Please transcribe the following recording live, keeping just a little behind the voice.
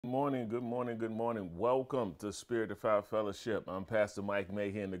Morning, good morning, good morning. Welcome to Spirit of Fire Fellowship. I'm Pastor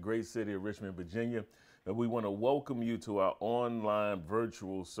Maye here in the great city of Richmond, Virginia, and we want to welcome you to our online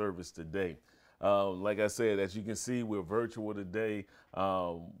virtual service today. Like I said, as you can see, we're virtual today.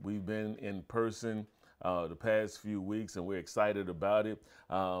 We've been in person the past few weeks, and we're excited about it.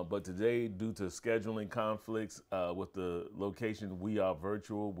 But today, due to scheduling conflicts with the location, we are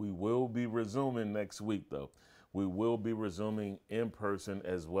virtual. We will be resuming next week, though. We will be resuming in person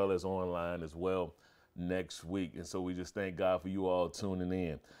as well as online as well next week. And so we just thank God for you all tuning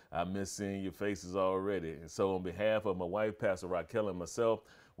in. I miss seeing your faces already. And so on behalf of my wife, Pastor Raquel, and myself,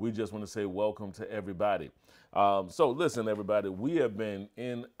 we just want to say welcome to everybody. So listen, everybody, we have been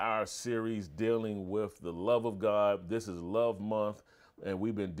in our series dealing with the love of God. This is Love Month, and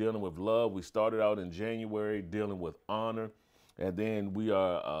we've been dealing with love. We started out in January dealing with honor. And then we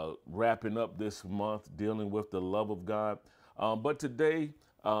are wrapping up this month dealing with the love of God. But today,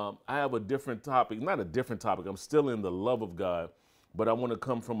 I have a different topic, not a different topic. I'm still in the love of God, but I want to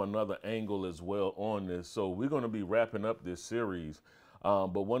come from another angle as well on this. So we're going to be wrapping up this series.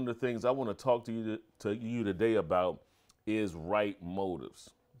 But one of the things I want to talk to you today about is right motives.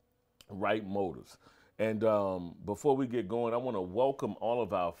 Right motives. And before we get going, I want to welcome all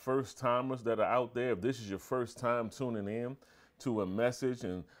of our first timers that are out there. If this is your first time tuning in to a message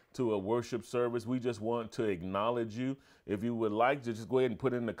and to a worship service, we just want to acknowledge you. If you would like to just go ahead and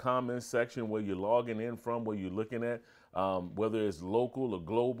put in the comments section where you're logging in from, where you're looking at, whether it's local or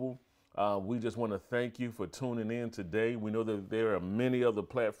global. We just want to thank you for tuning in today. We know that there are many other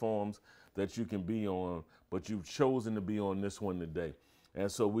platforms that you can be on, but you've chosen to be on this one today.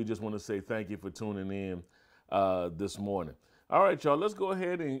 And so we just want to say thank you for tuning in this morning. All right, y'all, let's go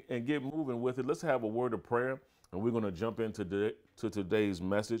ahead and get moving with it. Let's have a word of prayer, and we're going to jump into today's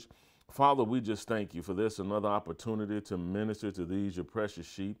message. Father, we just thank you for this, another opportunity to minister to these, your precious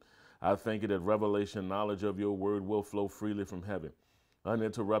sheep. I thank you that revelation knowledge of your word will flow freely from heaven,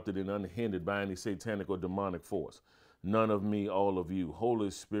 uninterrupted and unhindered by any satanic or demonic force. None of me, all of you.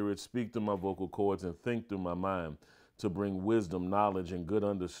 Holy Spirit, speak through my vocal cords and think through my mind to bring wisdom, knowledge, and good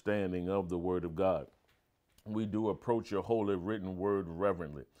understanding of the word of God. We do approach your holy written word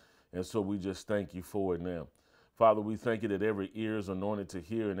reverently. And so we just thank you for it now. Father, we thank you that every ear is anointed to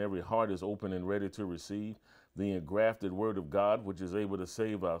hear and every heart is open and ready to receive the engrafted word of God, which is able to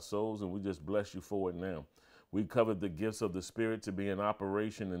save our souls. And we just bless you for it now. We covered the gifts of the Spirit to be in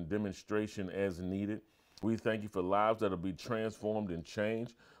operation and demonstration as needed. We thank you for lives that will be transformed and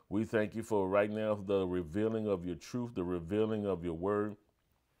changed. We thank you for right now the revealing of your truth, the revealing of your word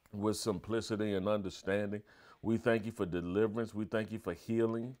with simplicity and understanding. We thank you for deliverance. We thank you for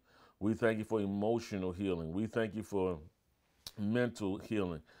healing. We thank you for emotional healing. We thank you for mental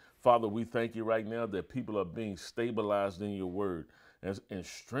healing. Father, we thank you right now that people are being stabilized in your word and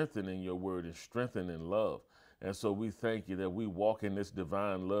strengthened in your word and strengthened in love. And so we thank you that we walk in this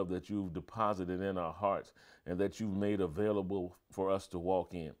divine love that you've deposited in our hearts and that you've made available for us to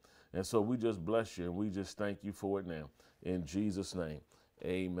walk in. And so we just bless you and we just thank you for it now. In Jesus' name,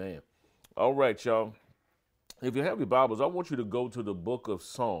 amen. All right, y'all. If you have your Bibles, I want you to go to the book of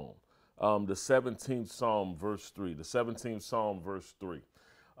Psalm, the 17th Psalm, verse 3. The 17th Psalm, verse 3.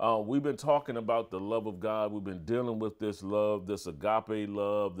 We've been talking about the love of God. We've been dealing with this love, this agape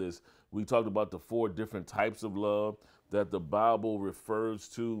love. We talked about the four different types of love that the Bible refers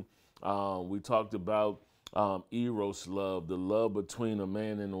to. We talked about eros love, the love between a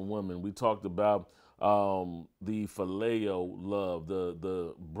man and a woman. We talked about the phileo love,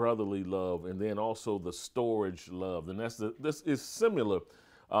 the brotherly love, and then also the storage love. And this is similar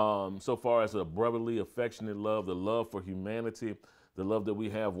so far as a brotherly, affectionate love, the love for humanity, the love that we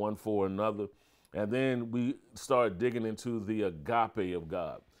have one for another. And then we start digging into the agape of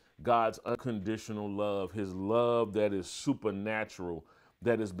God, God's unconditional love, his love that is supernatural,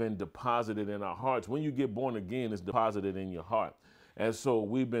 that has been deposited in our hearts. When you get born again, it's deposited in your heart. And so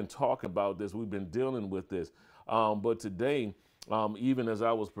we've been talking about this. We've been dealing with this. But today, even as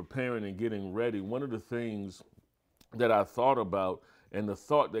I was preparing and getting ready, one of the things that I thought about and the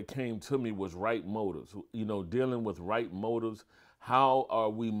thought that came to me was right motives, dealing with right motives. How are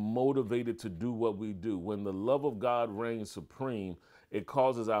we motivated to do what we do? When the love of God reigns supreme, it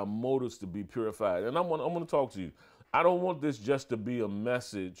causes our motives to be purified. And I'm going to talk to you. I don't want this just to be a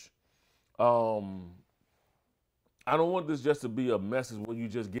message. I don't want this just to be a message where you're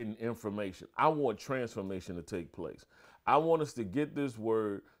just getting information. I want transformation to take place. I want us to get this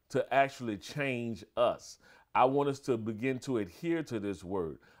word to actually change us. I want us to begin to adhere to this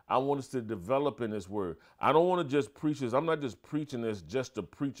word. I want us to develop in this word. I don't want to just preach this. I'm not just preaching this just to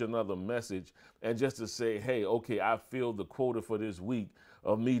preach another message and just to say, hey, okay, I feel the quota for this week.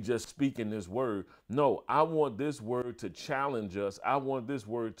 of me just speaking this word. No, I want this word to challenge us. I want this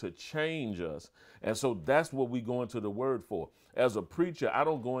word to change us. And so that's what we go into the word for. As a preacher, I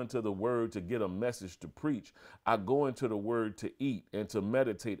don't go into the word to get a message to preach. I go into the word to eat and to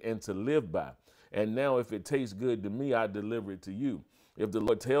meditate and to live by. And now if it tastes good to me, I deliver it to you. If the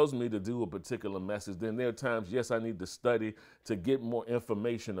Lord tells me to do a particular message, then there are times, yes, I need to study to get more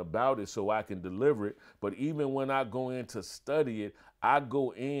information about it so I can deliver it. But even when I go in to study it, I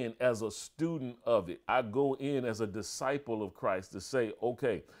go in as a student of it. I go in as a disciple of Christ to say,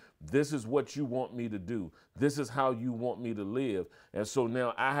 okay, this is what you want me to do. This is how you want me to live. And so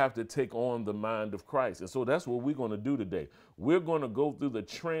now I have to take on the mind of Christ. And so that's what we're going to do today. We're going to go through the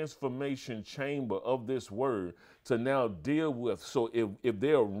transformation chamber of this word to now deal with. So if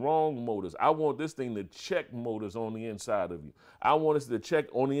there are wrong motives, I want this thing to check motives on the inside of you. I want us to check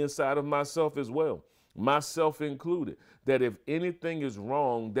on the inside of myself as well, myself included, that if anything is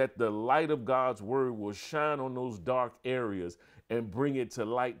wrong, that the light of God's word will shine on those dark areas and bring it to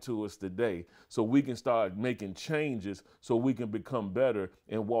light to us today so we can start making changes so we can become better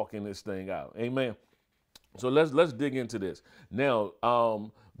and walking this thing out. Amen. So let's dig into this.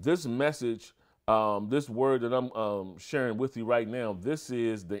 Now, this message, this word that I'm sharing with you right now, this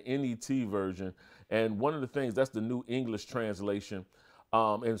is the NET version. And one of the things, that's the New English translation,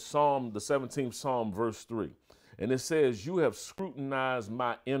 in Psalm, the 17th Psalm, verse 3. And it says, you have scrutinized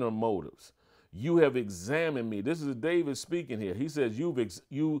my inner motives. You have examined me. This is David speaking here. He says,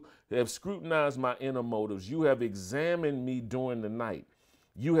 you have scrutinized my inner motives. You have examined me during the night.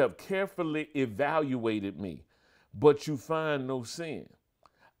 You have carefully evaluated me, but you find no sin.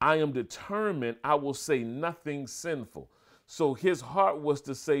 I am determined I will say nothing sinful. So his heart was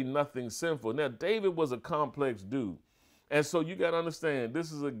to say nothing sinful. Now, David was a complex dude. And so you got to understand,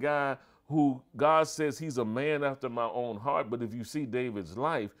 this is a guy who God says he's a man after my own heart. But if you see David's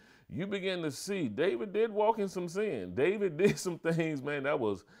life, you begin to see David did walk in some sin. David did some things, man, that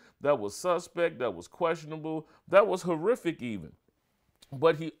was suspect, that was questionable, that was horrific even.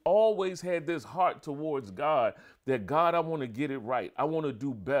 But he always had this heart towards God that, God, I want to get it right. I want to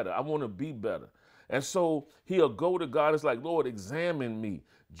do better. I want to be better. And so he'll go to God. It's like, Lord, examine me,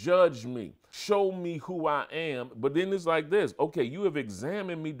 judge me, show me who I am. But then it's like this. Okay, you have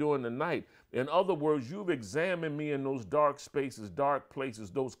examined me during the night. In other words, you've examined me in those dark spaces, dark places,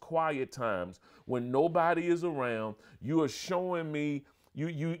 those quiet times when nobody is around. You are showing me,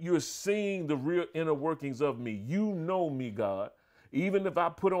 you're seeing the real inner workings of me. You know me, God. Even if I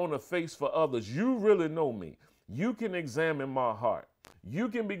put on a face for others, you really know me. You can examine my heart. You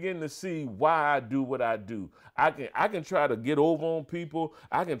can begin to see why I do what I do. I can try to get over on people.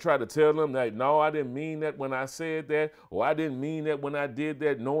 I can try to tell them that, no, I didn't mean that when I said that, or I didn't mean that when I did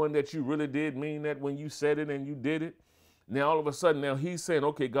that, knowing that you really did mean that when you said it and you did it. Now, all of a sudden, now he's saying,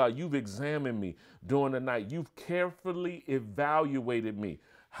 okay, God, you've examined me during the night. You've carefully evaluated me.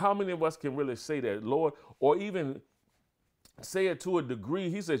 How many of us can really say that, Lord, or even say it to a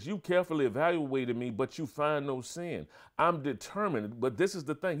degree? He says, you carefully evaluated me, but you find no sin. I'm determined. But this is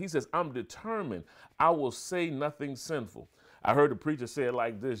the thing. He says, I'm determined. I will say nothing sinful. I heard a preacher say it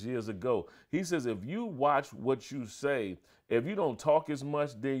like this years ago. He says, if you watch what you say, if you don't talk as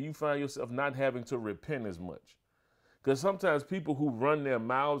much, then you find yourself not having to repent as much. Because sometimes people who run their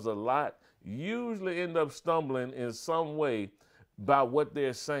mouths a lot usually end up stumbling in some way by what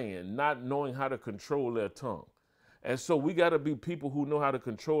they're saying, not knowing how to control their tongue. And so we got to be people who know how to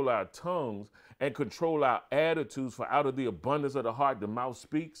control our tongues and control our attitudes, for out of the abundance of the heart, the mouth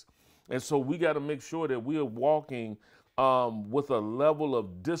speaks. And so we got to make sure that we are walking with a level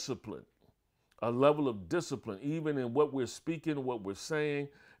of discipline, even in what we're speaking, what we're saying,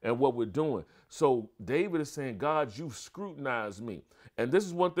 and what we're doing. So David is saying, God, you've scrutinized me. And this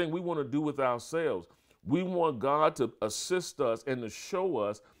is one thing we want to do with ourselves. We want God to assist us and to show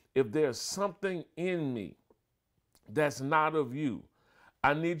us if there's something in me that's not of you.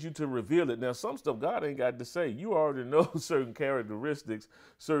 I need you to reveal it. Now, some stuff God ain't got to say. You already know certain characteristics,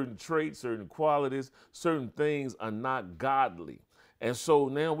 certain traits, certain qualities, certain things are not godly. And so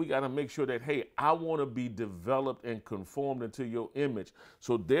now we got to make sure that, hey, I want to be developed and conformed into your image.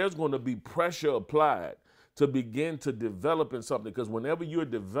 So there's going to be pressure applied to begin to develop in something, because whenever you're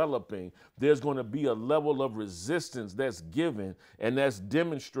developing, there's going to be a level of resistance that's given and that's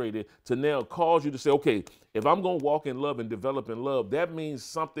demonstrated to now cause you to say, okay, if I'm going to walk in love and develop in love, that means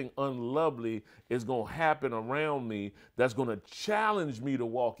something unlovely is going to happen around me that's going to challenge me to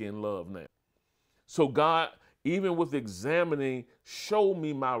walk in love now. So God, even with examining, show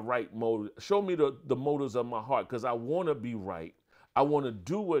me my right motive, show me the motives of my heart, because I want to be right. I want to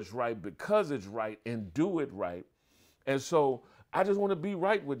do what's right because it's right and do it right. And so I just want to be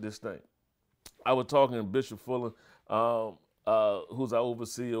right with this thing. I was talking to Bishop Fuller, who's our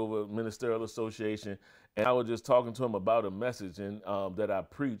overseer over Ministerial Association, and I was just talking to him about a message and that I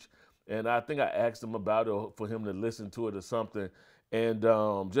preach. And I think I asked him about it for him to listen to it or something, and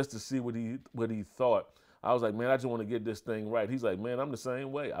just to see what he thought. I was like, man, I just want to get this thing right. He's like, man, I'm the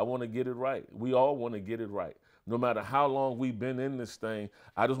same way. I want to get it right. We all want to get it right. No matter how long we've been in this thing,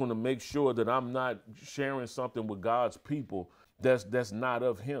 I just want to make sure that I'm not sharing something with God's people that's not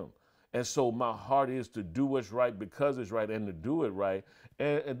of him. And so my heart is to do what's right because it's right and to do it right.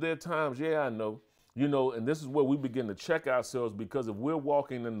 And there are times, yeah, I know, and this is where we begin to check ourselves, because if we're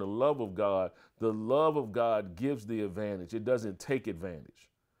walking in the love of God gives the advantage. It doesn't take advantage.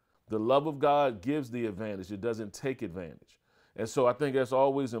 The love of God gives the advantage. It doesn't take advantage. And so I think that's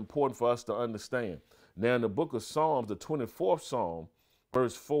always important for us to understand. Now, in the book of Psalms, the 24th Psalm,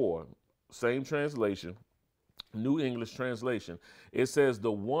 verse 4, same translation, New English translation, it says,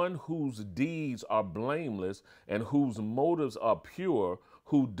 the one whose deeds are blameless and whose motives are pure,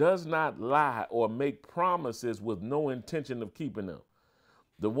 who does not lie or make promises with no intention of keeping them.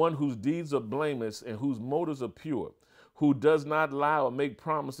 The one whose deeds are blameless and whose motives are pure, who does not lie or make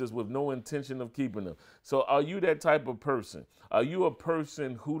promises with no intention of keeping them. So are you that type of person? Are you a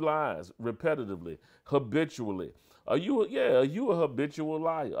person who lies repetitively, habitually? Are you a habitual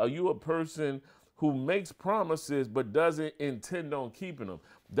liar? Are you a person who makes promises but doesn't intend on keeping them?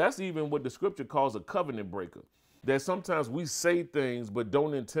 That's even what the scripture calls a covenant breaker. That sometimes we say things but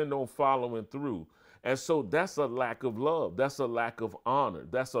don't intend on following through. And so that's a lack of love. That's a lack of honor.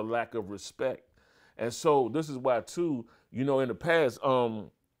 That's a lack of respect. And so this is why, too, in the past,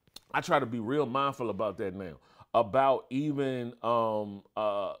 I try to be real mindful about that now, about even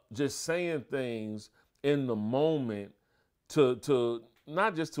just saying things in the moment to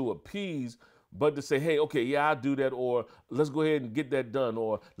not just to appease, but to say, hey, okay, yeah, I'll do that, or let's go ahead and get that done,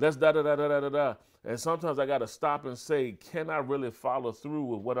 or let's da-da-da-da-da-da-da. And sometimes I got to stop and say, can I really follow through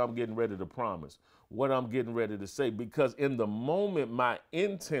with what I'm getting ready to promise, what I'm getting ready to say? Because in the moment, my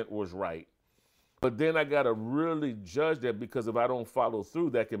intent was right. But then I got to really judge that, because if I don't follow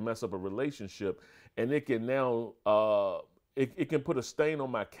through, that can mess up a relationship. And it can now, it can put a stain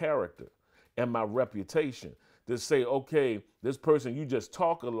on my character and my reputation. To say, okay, this person, you just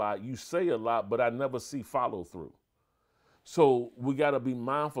talk a lot, you say a lot, but I never see follow through. So we got to be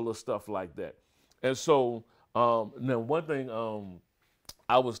mindful of stuff like that. And so now one thing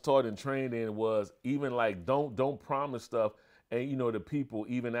I was taught and trained in was even like don't promise stuff and to people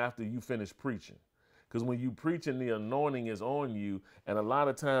even after you finish preaching. Because when you preaching, the anointing is on you. And a lot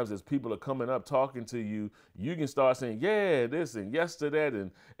of times as people are coming up talking to you, you can start saying, yeah, this and yes to that.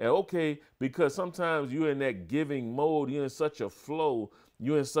 And okay, because sometimes you're in that giving mode. You're in such a flow.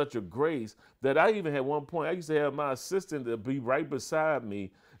 You're in such a grace that I even had one point, I used to have my assistant to be right beside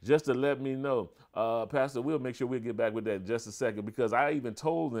me just to let me know, Pastor, we'll make sure we'll get back with that in just a second. Because I even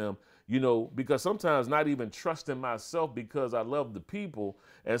told them, because sometimes not even trusting myself because I love the people.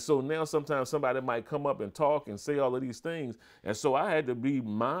 And so now sometimes somebody might come up and talk and say all of these things. And so I had to be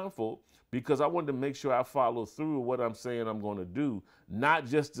mindful, because I wanted to make sure I follow through with what I'm saying I'm going to do, not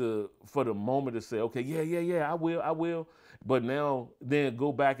just for the moment to say, okay, yeah, I will. But now then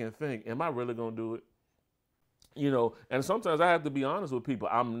go back and think, am I really going to do it? And sometimes I have to be honest with people.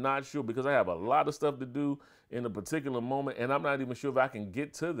 I'm not sure, because I have a lot of stuff to do in a particular moment, and I'm not even sure if I can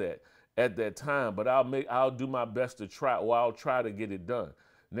get to that at that time, but I'll do my best to try, or I'll try to get it done.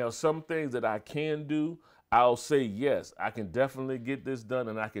 Now, some things that I can do, I'll say, yes, I can definitely get this done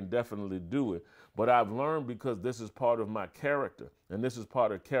and I can definitely do it. But I've learned, because this is part of my character and this is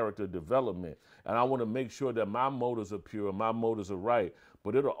part of character development. And I want to make sure that my motives are pure, my motives are right,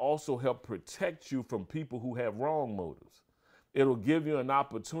 but it'll also help protect you from people who have wrong motives. It'll give you an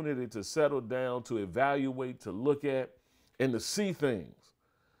opportunity to settle down, to evaluate, to look at, and to see things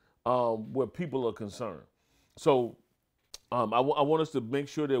where people are concerned. So I want us to make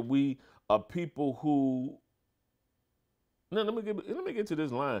sure that we are people who. Now let me get to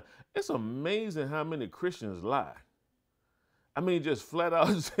this line. It's amazing how many Christians lie. I mean, just flat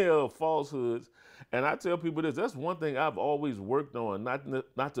out tell falsehoods. And I tell people this. That's one thing I've always worked on,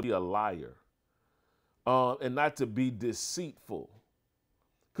 not to be a liar, and not to be deceitful.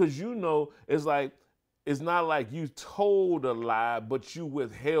 Because it's not like you told a lie, but you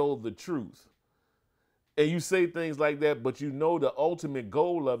withheld the truth. And you say things like that, but the ultimate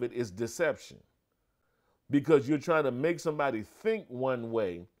goal of it is deception. Because you're trying to make somebody think one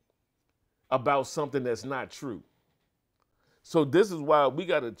way about something that's not true. So this is why we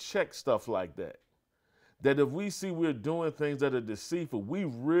got to check stuff like that. That if we see we're doing things that are deceitful, we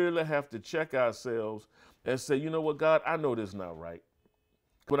really have to check ourselves and say, you know what, God, I know this is not right.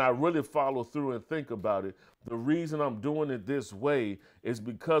 When I really follow through and think about it, the reason I'm doing it this way is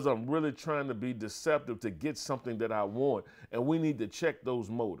because I'm really trying to be deceptive to get something that I want. And we need to check those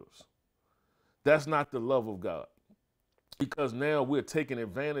motives. That's not the love of God. Because now we're taking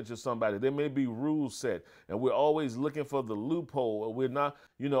advantage of somebody. There may be rules set, and we're always looking for the loophole, or we're not,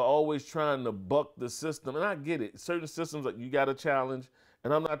 always trying to buck the system. And I get it. Certain systems you got to challenge,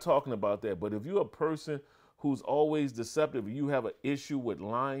 and I'm not talking about that. But if you're a person who's always deceptive, you have an issue with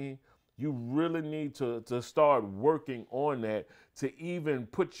lying, you really need to start working on that, to even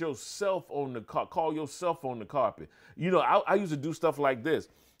put yourself on the call yourself on the carpet. I used to do stuff like this.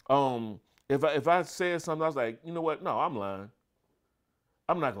 If I said something, I was like, you know what? No, I'm lying.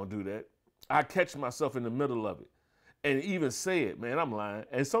 I'm not going to do that. I catch myself in the middle of it and even say it, man, I'm lying.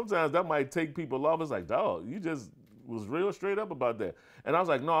 And sometimes that might take people off. It's like, dog, you just was real straight up about that. And I was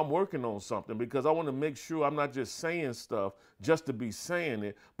like, no, I'm working on something, because I want to make sure I'm not just saying stuff just to be saying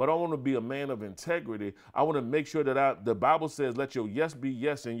it, but I want to be a man of integrity. I want to make sure that the Bible says, let your yes be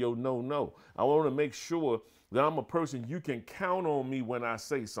yes and your no, no. I want to make sure that I'm a person you can count on me when I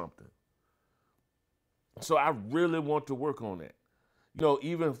say something. So I really want to work on that.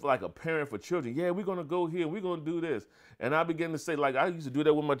 Even like a parent for children, yeah, we're going to go here, we're going to do this. And I began to say, like, I used to do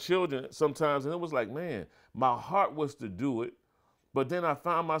that with my children sometimes, and it was like, man, my heart was to do it, but then I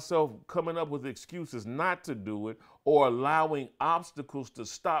found myself coming up with excuses not to do it, or allowing obstacles to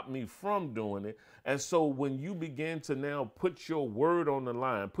stop me from doing it. And so when you begin to now put your word on the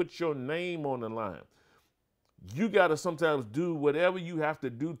line, put your name on the line, you got to sometimes do whatever you have to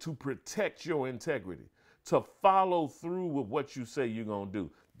do to protect your integrity, to follow through with what you say you're going to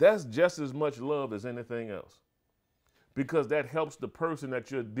do. That's just as much love as anything else, because that helps the person that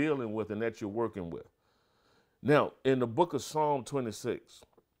you're dealing with and that you're working with. Now, in the book of Psalm 26,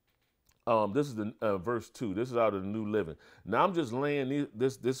 this is the verse 2. This is out of the New Living. Now, I'm just laying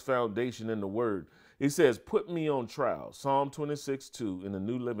this foundation in the word. It says, put me on trial. Psalm 26:2 in the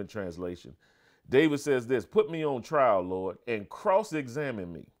New Living Translation. David says this, put me on trial, Lord, and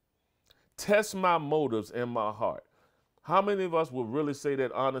cross-examine me. Test my motives and my heart. How many of us will really say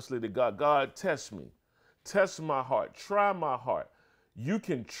that honestly to God? God, test me. Test my heart. Try my heart. You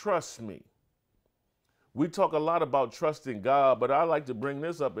can trust me. We talk a lot about trusting God, but I like to bring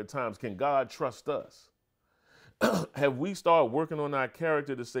this up at times. Can God trust us? Have we started working on our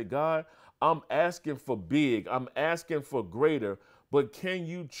character to say, God, I'm asking for big, I'm asking for greater, but can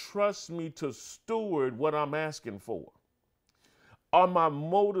you trust me to steward what I'm asking for? Are my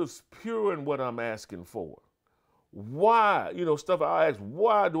motives pure in what I'm asking for? Why? Stuff I ask,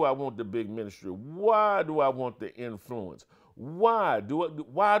 why do I want the big ministry? Why do I want the influence? Why do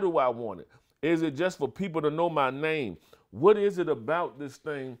I want it? Is it just for people to know my name? What is it about this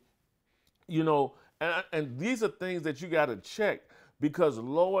thing? And these are things that you got to check, because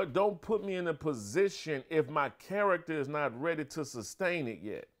Lord, don't put me in a position if my character is not ready to sustain it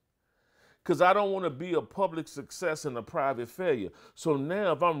yet. Because I don't want to be a public success and a private failure. So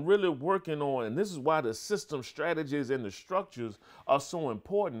now if I'm really working on, and this is why the system strategies and the structures are so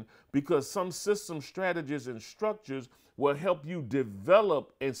important, because some system strategies and structures will help you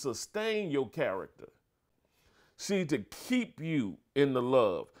develop and sustain your character. See, to keep you in the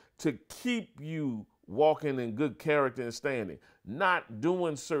love, to keep you walking in good character and standing, not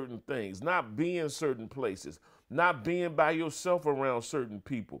doing certain things, not being certain places, not being by yourself around certain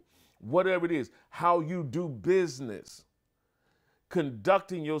people. Whatever it is, how you do business,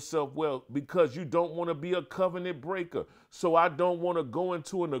 conducting yourself well, because you don't want to be a covenant breaker. So I don't want to go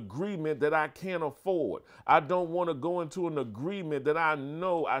into an agreement that I can't afford. I don't want to go into an agreement that I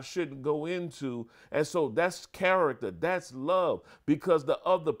know I shouldn't go into. And so that's character, that's love, because the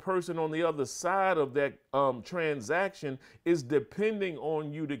other person on the other side of that transaction is depending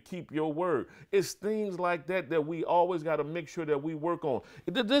on you to keep your word. It's things like that that we always got to make sure that we work on.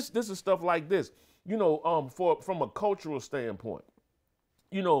 This is stuff like this, from a cultural standpoint.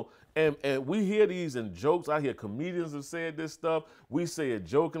 And we hear these in jokes. I hear comedians have said this stuff. We say it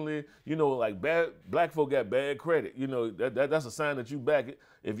jokingly, like black folk got bad credit. That's a sign that you back it.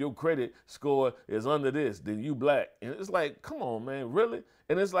 If your credit score is under this, then you black. And it's like, come on, man, really?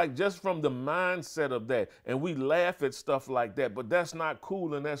 And it's like just from the mindset of that. And we laugh at stuff like that, but that's not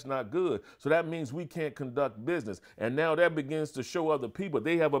cool and that's not good. So that means we can't conduct business. And now that begins to show other people.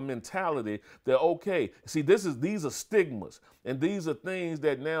 They have a mentality that, okay, see, these are stigmas. And these are things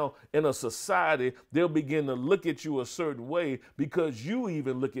that now in a society, they'll begin to look at you a certain way because you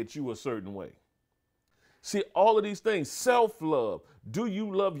even look at you a certain way. See, all of these things, self-love. Do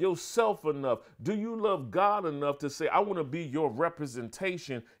you love yourself enough? Do you love God enough to say, I want to be your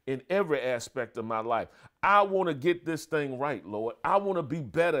representation in every aspect of my life? I want to get this thing right, Lord. I want to be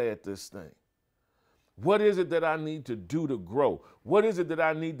better at this thing. What is it that I need to do to grow? What is it that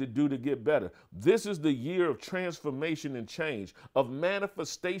I need to do to get better? This is the year of transformation and change, of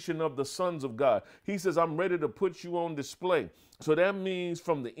manifestation of the sons of God. He says, I'm ready to put you on display. So that means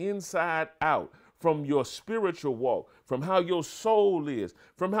from the inside out, from your spiritual walk, from how your soul is,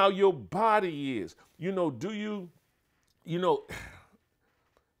 from how your body is.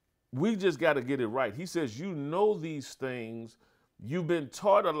 We just got to get it right. He says, you know these things. You've been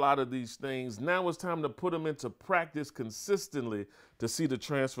taught a lot of these things. Now it's time to put them into practice consistently to see the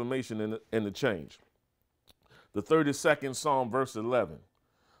transformation and the change. The 32nd Psalm, verse 11.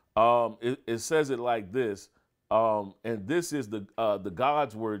 It says it like this, and this is the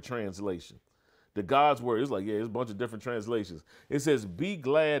God's Word translation. The God's Word is like, yeah, there's a bunch of different translations. It says, be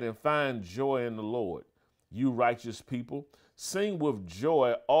glad and find joy in the Lord, you righteous people. Sing with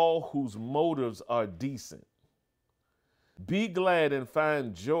joy, all whose motives are decent. Be glad and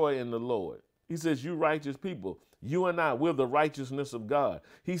find joy in the Lord. He says, you righteous people, you and I, we're the righteousness of God.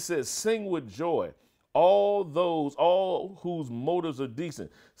 He says, sing with joy, all whose motives are decent.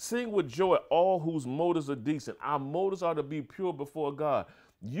 Sing with joy, all whose motives are decent. Our motives are to be pure before God.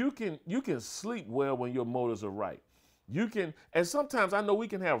 You can sleep well when your motives are right. And sometimes I know we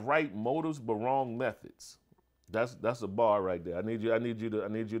can have right motives but wrong methods. That's a bar right there. I need you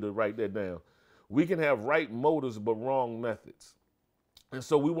to write that down. We can have right motives but wrong methods. And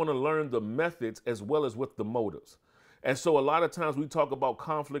so we want to learn the methods as well as with the motives. And so a lot of times we talk about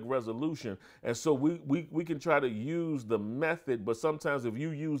conflict resolution. And so we can try to use the method, but sometimes if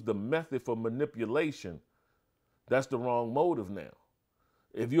you use the method for manipulation, that's the wrong motive now.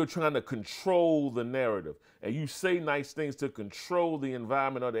 If you're trying to control the narrative and you say nice things to control the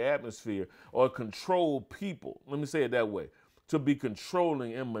environment or the atmosphere or control people, let me say it that way, to be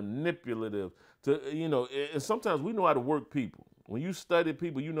controlling and manipulative, and sometimes we know how to work people. When you study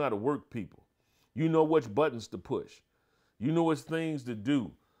people, you know how to work people. You know which buttons to push. You know which things to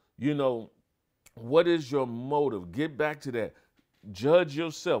do. What is your motive? Get back to that. Judge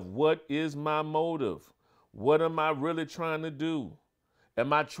yourself. What is my motive? What am I really trying to do?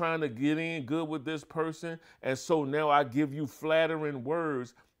 Am I trying to get in good with this person? And so now I give you flattering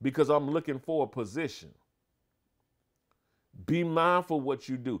words because I'm looking for a position. Be mindful what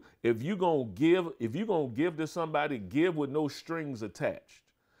you do. If you're gonna give to somebody, give with no strings attached.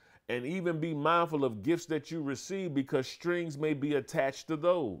 And even be mindful of gifts that you receive because strings may be attached to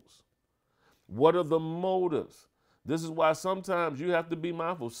those. What are the motives? This is why sometimes you have to be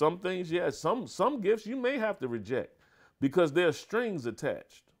mindful. Some things, yes, some gifts you may have to reject because there are strings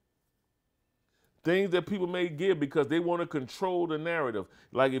attached. Things that people may give because they want to control the narrative.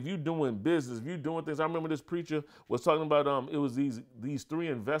 Like if you're doing business, if you're doing things. I remember this preacher was talking about it was these three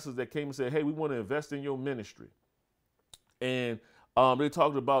investors that came and said, hey, we want to invest in your ministry. And they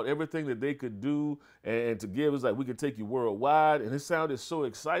talked about everything that they could do and to give. It's like, we could take you worldwide. And it sounded so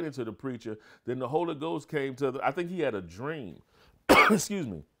exciting to the preacher. Then the Holy Ghost came I think he had a dream. Excuse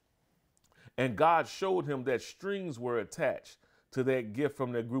me. And God showed him that strings were attached to that gift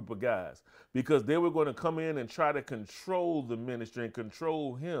from that group of guys because they were going to come in and try to control the ministry and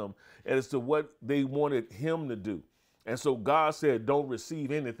control him as to what they wanted him to do. And so God said, don't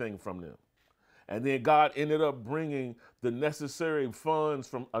receive anything from them. And then God ended up bringing the necessary funds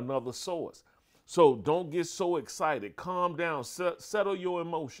from another source. So don't get so excited. Calm down. Settle your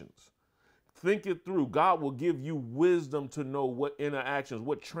emotions. Think it through. God will give you wisdom to know what interactions,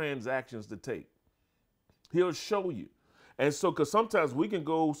 what transactions to take. He'll show you. And so, because sometimes we can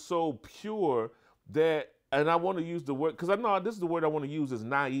go so pure that, and I want to use the word, because I know this is the word I want to use, is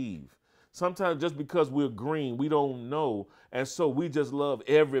naive. Sometimes just because we're green, we don't know. And so we just love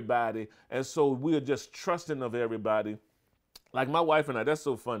everybody. And so we're just trusting of everybody. Like my wife and I, that's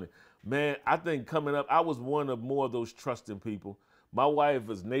so funny. Man, I think coming up, I was one of more of those trusting people. My wife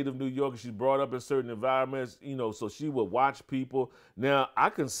is native New Yorker. She's brought up in certain environments, so she would watch people. Now, I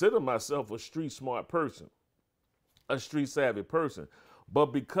consider myself a street smart person, a street savvy person. But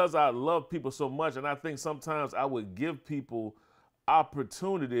because I love people so much, and I think sometimes I would give people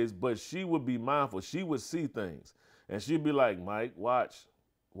opportunities, but she would be mindful. She would see things. And she'd be like, Mike, watch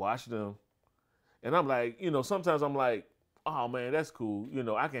them. And I'm like, sometimes I'm like, oh, man, that's cool.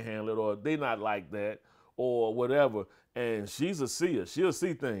 I can handle it. Or they not like that or whatever. And she's a seer. She'll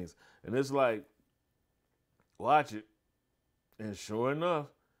see things. And it's like, watch it. And sure enough,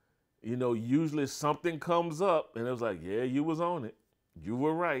 usually something comes up and it was like, yeah, you was on it. You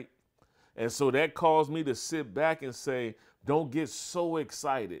were right. And so that caused me to sit back and say, don't get so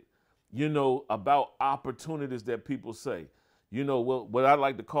excited, about opportunities that people say. What I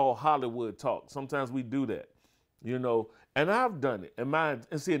like to call Hollywood talk. Sometimes we do that, and I've done it. And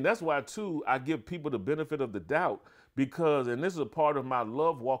that's why too, I give people the benefit of the doubt because, and this is a part of my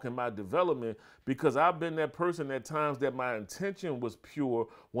love walk and my development, because I've been that person at times that my intention was pure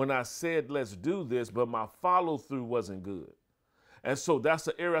when I said, let's do this, but my follow through wasn't good. And so that's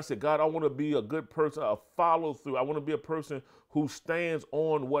the area I said, God, I want to be a good person, a follow through. I want to be a person who stands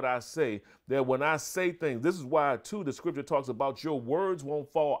on what I say, that when I say things, this is why too, the scripture talks about your words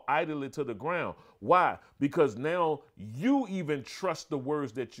won't fall idly to the ground. Why? Because now you even trust the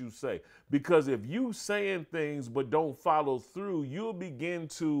words that you say. Because if you saying things but don't follow through, you'll begin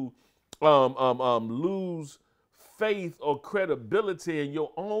to lose faith or credibility in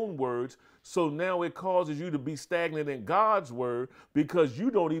your own words. So now it causes you to be stagnant in God's word because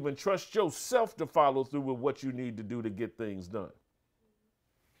you don't even trust yourself to follow through with what you need to do to get things done.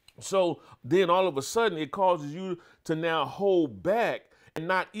 So then all of a sudden it causes you to now hold back and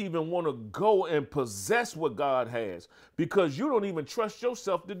not even want to go and possess what God has because you don't even trust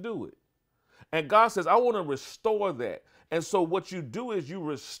yourself to do it. And God says, I want to restore that. And so what you do is you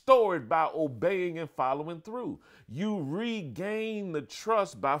restore it by obeying and following through. You regain the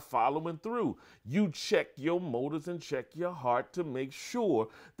trust by following through. You check your motives and check your heart to make sure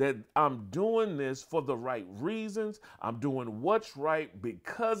that I'm doing this for the right reasons. I'm doing what's right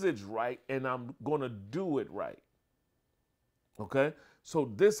because it's right, and I'm going to do it right. Okay?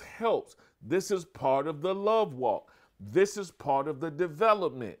 So this helps. This is part of the love walk. This is part of the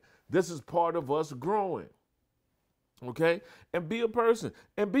development. This is part of us growing. Okay? And be a person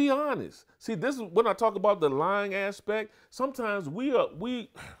and be honest. See, this is when I talk about the lying aspect. Sometimes we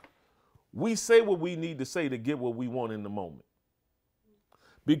say what we need to say to get what we want in the moment.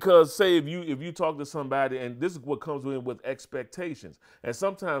 Because say if you talk to somebody, and this is what comes in with expectations, and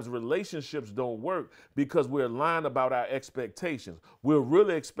sometimes relationships don't work because we're lying about our expectations. We're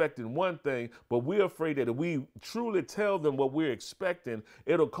really expecting one thing, but we're afraid that if we truly tell them what we're expecting,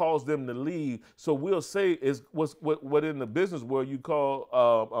 it'll cause them to leave. So we'll say is what in the business world you call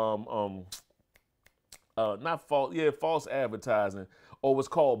false advertising, or what's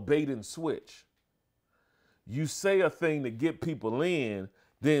called bait and switch. You say a thing to get people in,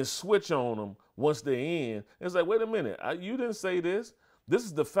 then switch on them once they're in. It's like, wait a minute, you didn't say this. This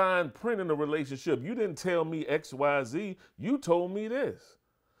is the fine print in the relationship. You didn't tell me X, Y, Z. You told me this.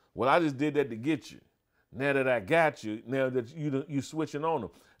 Well, I just did that to get you. Now that I got you, now that you switching on them.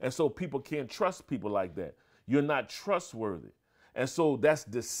 And so people can't trust people like that. You're not trustworthy. And so that's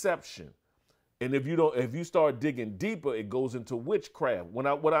deception. And if you start digging deeper, it goes into witchcraft.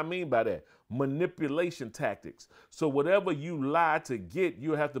 What I mean by that, manipulation tactics. So whatever you lie to get,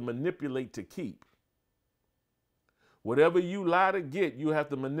 you have to manipulate to keep. Whatever you lie to get, you have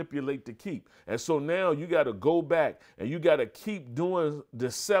to manipulate to keep. And so now you got to go back and you got to keep doing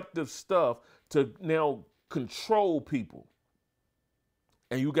deceptive stuff to now control people.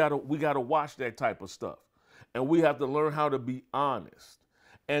 And we got to watch that type of stuff. And we have to learn how to be honest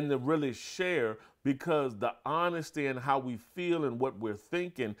and to really share, because the honesty in how we feel and what we're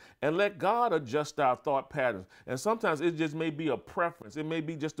thinking, and let God adjust our thought patterns. And sometimes it just may be a preference. It may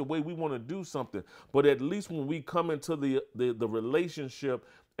be just the way we want to do something. But at least when we come into the relationship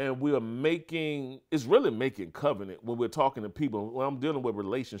and it's really making covenant when we're talking to people. Well, I'm dealing with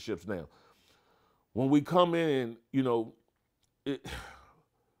relationships now. When we come in,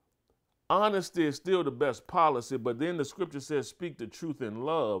 honesty is still the best policy, but then the scripture says speak the truth in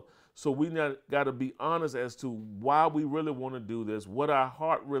love. So we got to be honest as to why we really want to do this, what our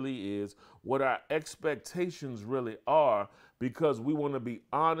heart really is, what our expectations really are, because we want to be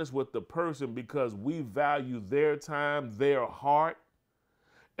honest with the person because we value their time, their heart,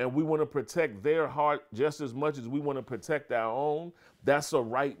 and we want to protect their heart just as much as we want to protect our own. That's a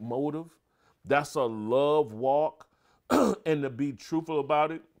right motive. That's a love walk. And to be truthful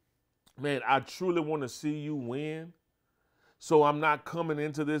about it, man, I truly want to see you win. So I'm not coming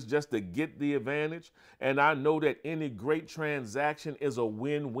into this just to get the advantage. And I know that any great transaction is a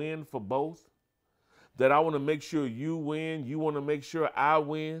win-win for both. That I want to make sure you win. You want to make sure I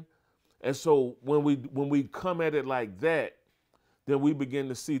win. And so when we come at it like that, then we begin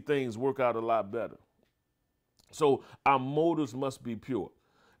to see things work out a lot better. So our motives must be pure.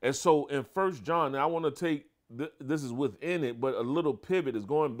 And so in 1 John, now I want to take, this is within it, but a little pivot is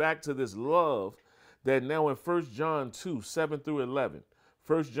going back to this love that now in 1 John 2, 7 through 11,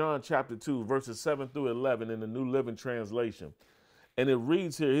 1 John chapter 2, verses 7 through 11 in the New Living Translation. And it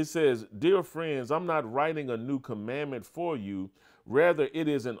reads here, it says, "Dear friends, I'm not writing a new commandment for you, Rather, it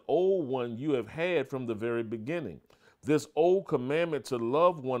is an old one you have had from the very beginning. This old commandment to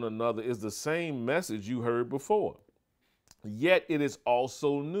love one another is the same message you heard before. Yet it is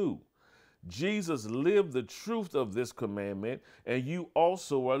also new. Jesus lived the truth of this commandment, and you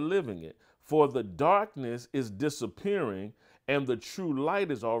also are living it. For the darkness is disappearing, and the true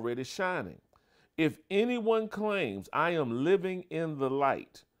light is already shining. If anyone claims, I am living in the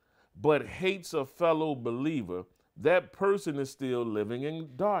light, but hates a fellow believer, that person is still living in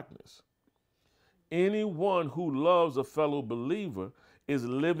darkness. Anyone who loves a fellow believer is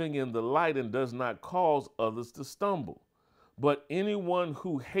living in the light and does not cause others to stumble. But anyone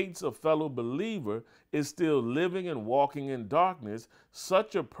who hates a fellow believer is still living and walking in darkness.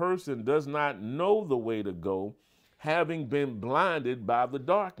 Such a person does not know the way to go, having been blinded by the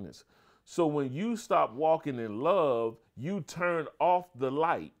darkness. So when you stop walking in love, you turn off the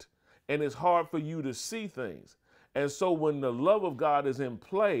light, and it's hard for you to see things. And so when the love of God is in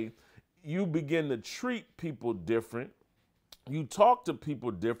play, you begin to treat people different. You talk to people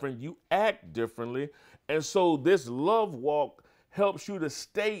different. You act differently. And so this love walk helps you to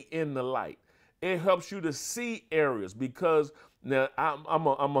stay in the light. It helps you to see areas, because now I'm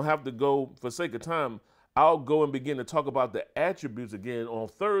going to have to go, for sake of time, I'll go and begin to talk about the attributes again. On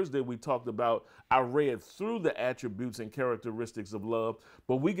Thursday, we talked about, I read through the attributes and characteristics of love,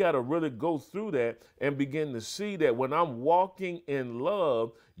 but we got to really go through that and begin to see that when I'm walking in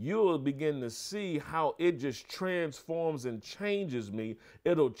love, you'll begin to see how it just transforms and changes me.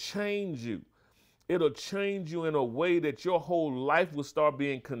 It'll change you. It'll change you in a way that your whole life will start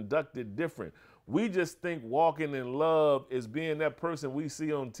being conducted different. We just think walking in love is being that person we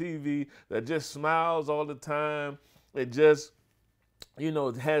see on TV that just smiles all the time. It just,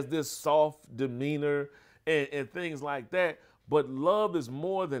 has this soft demeanor and things like that. But love is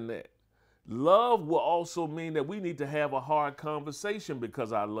more than that. Love will also mean that we need to have a hard conversation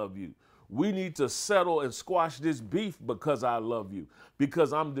because I love you. We need to settle and squash this beef because I love you.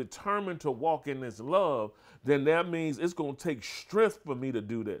 Because I'm determined to walk in this love, then that means it's going to take strength for me to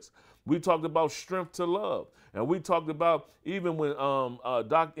do this. We talked about strength to love. And we talked about, even when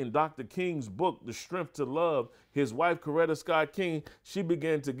in Dr. King's book, The Strength to Love, his wife, Coretta Scott King, she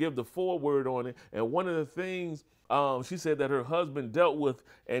began to give the foreword on it. And one of the things she said that her husband dealt with,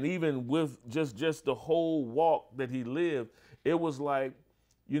 and even with just the whole walk that he lived, it was like,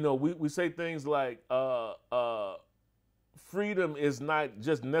 we say things like freedom is not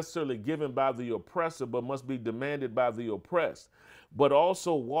just necessarily given by the oppressor, but must be demanded by the oppressed. But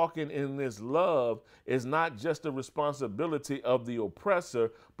also walking in this love is not just the responsibility of the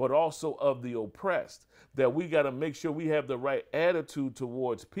oppressor, but also of the oppressed. That we got to make sure we have the right attitude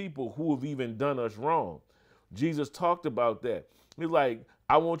towards people who have even done us wrong. Jesus talked about that. He's like,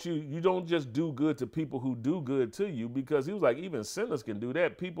 I want you don't just do good to people who do good to you, because he was like, even sinners can do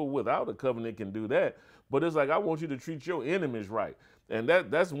that. People without a covenant can do that. But it's like, I want you to treat your enemies right. And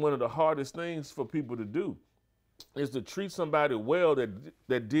that's one of the hardest things for people to do, is to treat somebody well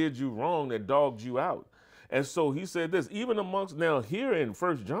that did you wrong, that dogged you out. And so he said this, even amongst, now here in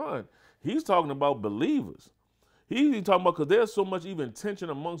 1 John, he's talking about believers. He's talking about, because there's so much even tension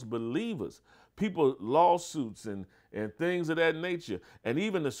amongst believers, people, lawsuits and things of that nature. And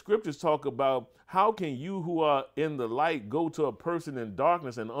even the scriptures talk about, how can you who are in the light go to a person in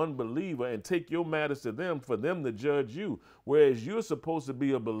darkness, an unbeliever, and take your matters to them for them to judge you? Whereas you're supposed to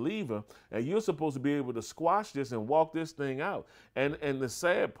be a believer, and you're supposed to be able to squash this and walk this thing out. And the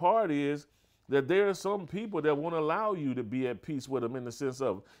sad part is that there are some people that won't allow you to be at peace with them, in the sense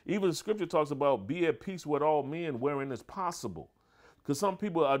of, even the scripture talks about, be at peace with all men wherein is possible. Because some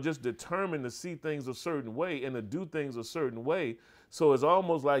people are just determined to see things a certain way and to do things a certain way. So it's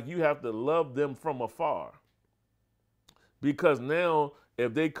almost like you have to love them from afar. Because now,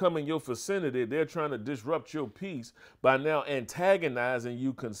 if they come in your vicinity, they're trying to disrupt your peace by now antagonizing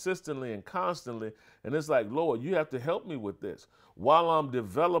you consistently and constantly. And it's like, Lord, you have to help me with this. While I'm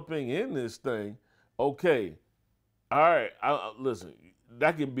developing in this thing, okay, all right, listen,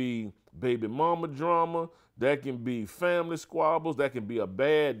 that can be baby mama drama. That can be family squabbles. That can be a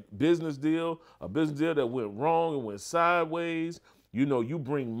bad business deal, a business deal that went wrong and went sideways. You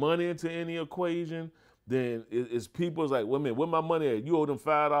bring money into any equation, then it's people's like, well, man, where my money at? You owe them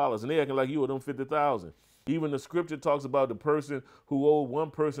 $5, and they acting like you owe them $50,000. Even the scripture talks about the person who owed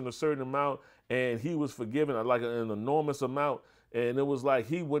one person a certain amount, and he was forgiven like an enormous amount. And it was like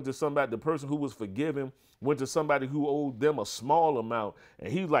he went to somebody, the person who was forgiven went to somebody who owed them a small amount,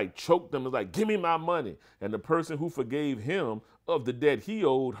 and he like choked them and was like, give me my money. And the person who forgave him of the debt he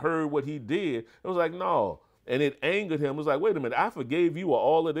owed heard what he did. It was like, no, And it angered him. It was like, wait a minute, I forgave you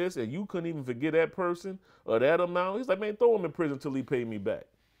all of this and you couldn't even forget that person or that amount? He's like, man, throw him in prison until he paid me back.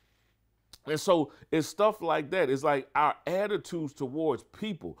 And so it's stuff like that. It's like our attitudes towards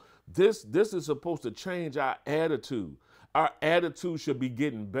people. This is supposed to change our attitude. Our attitude should be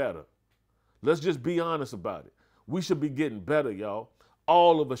getting better. Let's just be honest about it. We should be getting better, y'all.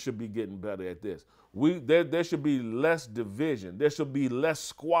 All of us should be getting better at this. There should be less division. There should be less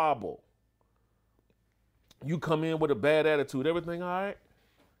squabble. You come in with a bad attitude, everything all right?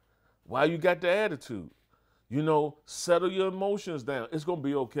 Why you got the attitude? You know, settle your emotions down. It's going to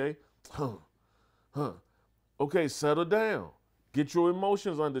be okay. Okay, settle down. Get your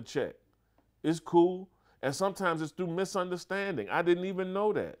emotions under check. It's cool. And sometimes it's through misunderstanding. I didn't even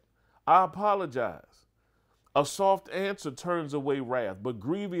know that. I apologize. A soft answer turns away wrath, but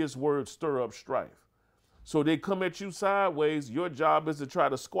grievous words stir up strife. So they come at you sideways. Your job is to try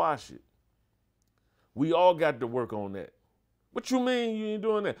to squash it. We all got to work on that. What you mean you ain't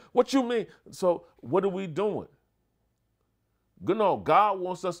doing that? What you mean? So what are we doing? No, God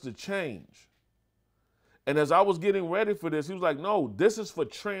wants us to change. And as I was getting ready for this, he was like, no, this is for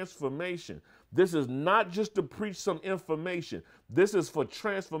transformation. This is not just to preach some information. This is for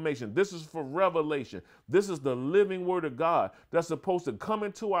transformation. This is for revelation. This is the living word of God that's supposed to come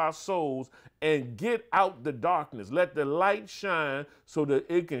into our souls and get out the darkness. Let the light shine so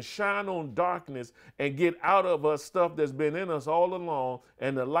that it can shine on darkness and get out of us stuff that's been in us all along.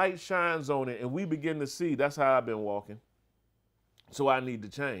 And the light shines on it and we begin to see. That's how I've been walking. So I need to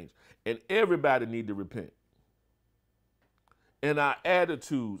change. And everybody need to repent. And our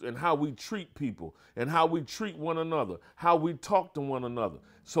attitudes and how we treat people and how we treat one another, how we talk to one another.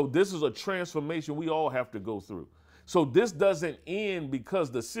 So this is a transformation we all have to go through. So this doesn't end because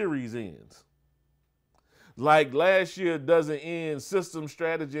the series ends. Like last year doesn't end system,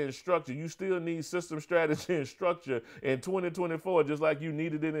 strategy, and structure. You still need system, strategy, and structure in 2024, just like you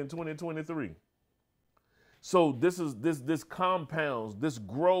needed it in 2023. So this compounds, this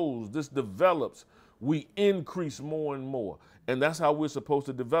grows, this develops. We increase more and more. And that's how we're supposed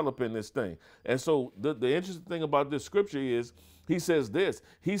to develop in this thing. And so the interesting thing about this scripture is he says this.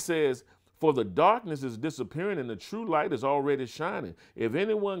 He says, for the darkness is disappearing and the true light is already shining. If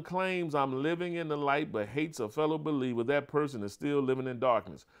anyone claims I'm living in the light but hates a fellow believer, that person is still living in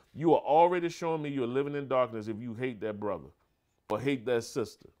darkness. You are already showing me you're living in darkness if you hate that brother or hate that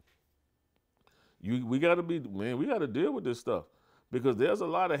sister. We got to deal with this stuff. Because there's a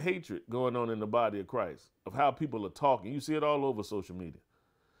lot of hatred going on in the body of Christ of how people are talking. You see it all over social media.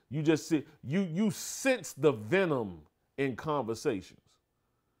 You just see, you sense the venom in conversations.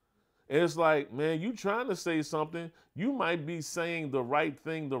 And it's like, man, you trying to say something, you might be saying the right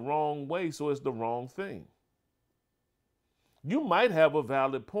thing the wrong way, so it's the wrong thing. You might have a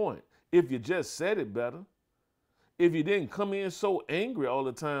valid point if you just said it better. If you didn't come in so angry all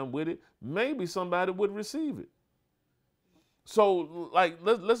the time with it, maybe somebody would receive it. So, like,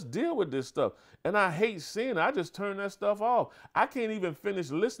 let's deal with this stuff. And I hate seeing it. I just turn that stuff off. I can't even finish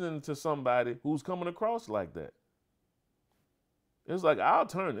listening to somebody who's coming across like that. It's like, I'll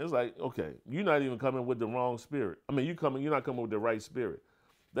turn it. It's like, okay, you're not even coming with the wrong spirit. I mean, you're not coming with the right spirit.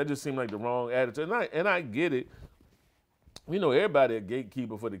 That just seemed like the wrong attitude. And I get it. You know, everybody a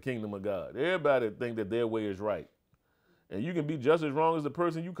gatekeeper for the kingdom of God. Everybody think that their way is right. And you can be just as wrong as the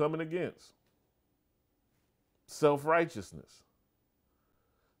person you coming against. Self-righteousness.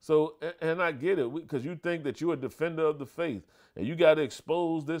 So, and I get it, because you think that you're a defender of the faith and you got to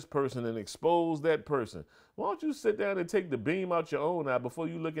expose this person and expose that person. Why don't you sit down and take the beam out your own eye before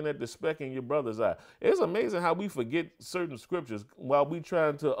you looking at the speck in your brother's eye? It's amazing how we forget certain scriptures while we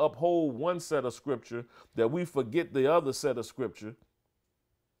trying to uphold one set of scripture, that we forget the other set of scripture.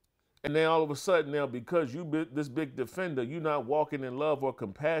 And then all of a sudden now, because you this big defender, you're not walking in love or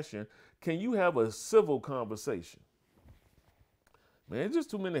compassion. Can you have a civil conversation? Man, there's just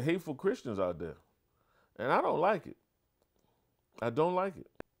too many hateful Christians out there. And I don't like it. I don't like it.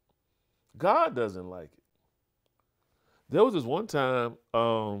 God doesn't like it. There was this one time,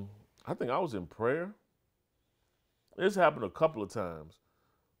 I think I was in prayer. This happened a couple of times.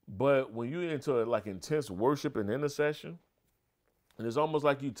 But when you're into like intense worship and intercession, and it's almost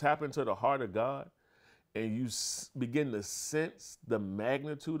like you tap into the heart of God and you begin to sense the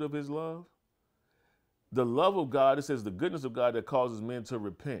magnitude of his love. The love of God, it says the goodness of God that causes men to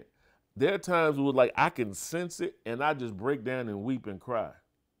repent. There are times where like I can sense it and I just break down and weep and cry.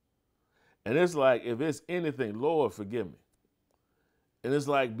 And it's like, if it's anything, Lord, forgive me. And it's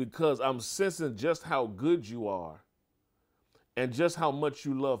like, because I'm sensing just how good you are and just how much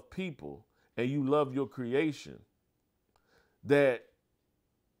you love people and you love your creation, that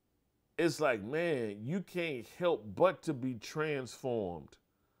it's like, man, you can't help but to be transformed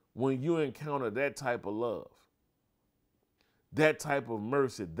when you encounter that type of love, that type of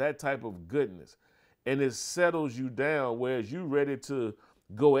mercy, that type of goodness. And it settles you down, whereas you ready to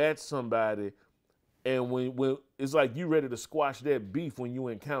go at somebody, and when it's like you ready to squash that beef when you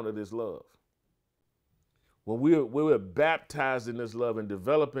encounter this love. When we're baptized in this love and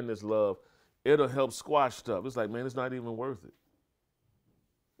developing this love, it'll help squash stuff. It's like, man, it's not even worth it.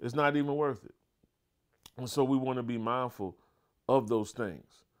 It's not even worth it. And so we want to be mindful of those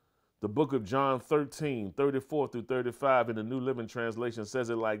things. The book of John 13, 34 through 35 in the New Living Translation says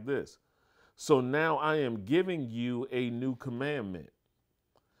it like this. So now I am giving you a new commandment.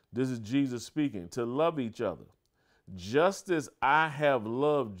 This is Jesus speaking, to love each other. Just as I have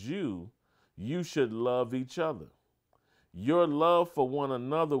loved you, you should love each other. Your love for one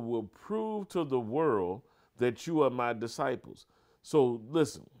another will prove to the world that you are my disciples. So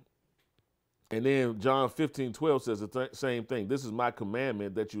listen, and then John 15:12 says the same thing. This is my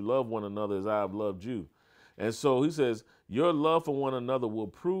commandment, that you love one another as I have loved you. And so he says, your love for one another will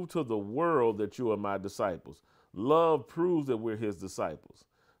prove to the world that you are my disciples. Love proves that we're his disciples.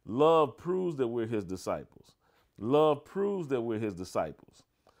 Love proves that we're his disciples. Love proves that we're his disciples.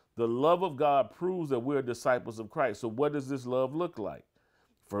 The love of God proves that we're disciples of Christ. So what does this love look like?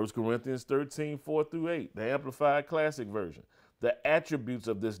 1 Corinthians 13, 4 through 8, the Amplified Classic Version. The attributes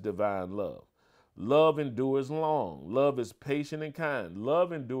of this divine love. Love endures long. Love is patient and kind.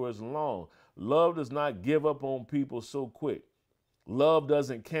 Love endures long. Love does not give up on people so quick. Love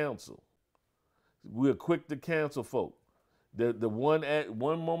doesn't cancel. We're quick to cancel folk. The one at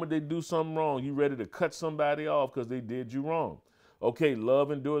one moment they do something wrong, you ready to cut somebody off because they did you wrong. Okay,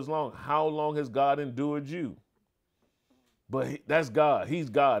 love endures long. How long has God endured you? But that's God. He's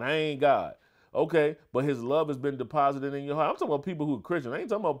God. I ain't God. Okay, but his love has been deposited in your heart. I'm talking about people who are Christian. I ain't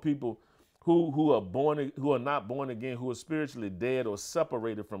talking about people who are not born again, who are spiritually dead or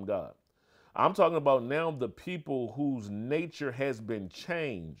separated from God. I'm talking about now the people whose nature has been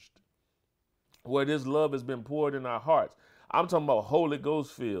changed, where this love has been poured in our hearts. I'm talking about Holy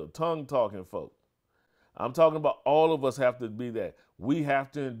Ghost filled, tongue talking folk. I'm talking about all of us have to be that. We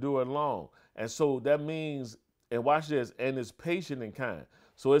have to endure long. And so that means, and watch this, and is patient and kind.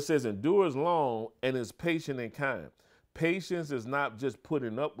 So it says endures long and is patient and kind. Patience is not just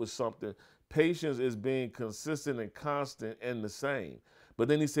putting up with something. Patience is being consistent and constant and the same. But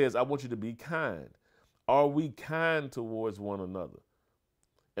then he says, I want you to be kind. Are we kind towards one another?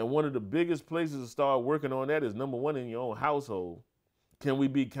 And one of the biggest places to start working on that is, number one, in your own household. Can we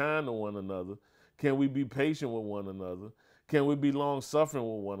be kind to one another? Can we be patient with one another? Can we be long-suffering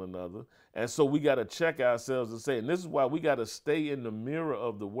with one another? And so we got to check ourselves and say, and this is why we got to stay in the mirror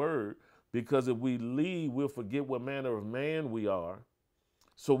of the word, because if we leave, we'll forget what manner of man we are.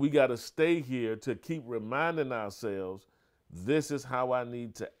 So we got to stay here to keep reminding ourselves, this is how I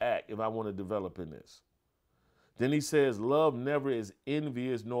need to act if I want to develop in this. Then he says, love never is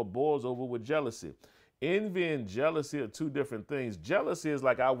envious nor boils over with jealousy. Envy and jealousy are two different things. Jealousy is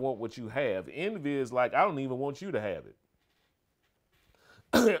like, I want what you have. Envy is like, I don't even want you to have it.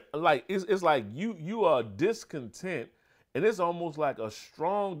 Like it's like you are discontent, and it's almost like a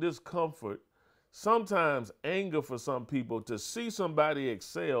strong discomfort, sometimes anger for some people, to see somebody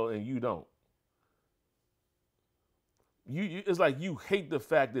excel and you don't. It's like you hate the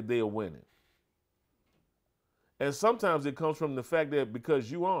fact that they are winning. And sometimes it comes from the fact that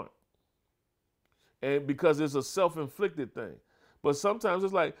because you aren't. And because it's a self-inflicted thing. But sometimes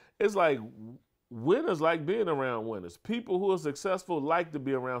it's like winners like being around winners. People who are successful like to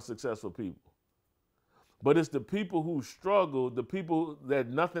be around successful people. But it's the people who struggle, the people that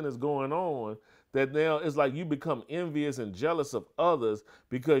nothing is going on, that now it's like you become envious and jealous of others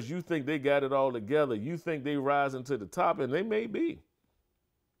because you think they got it all together. You think they rising to the top, and they may be.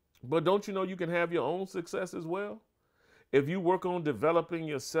 But don't you know you can have your own success as well? If you work on developing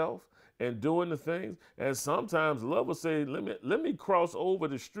yourself and doing the things, and sometimes love will say, let me cross over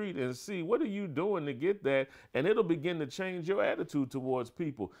the street and see, what are you doing to get that? And it'll begin to change your attitude towards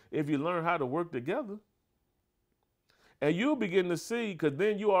people if you learn how to work together. And you'll begin to see, because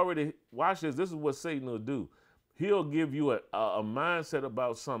then you already, watch this is what Satan will do. He'll give you a mindset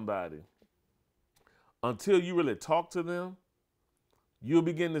about somebody. Until you really talk to them, you'll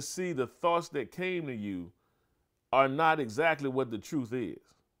begin to see the thoughts that came to you are not exactly what the truth is.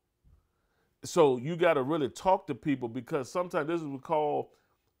 So you got to really talk to people, because sometimes this is what we call,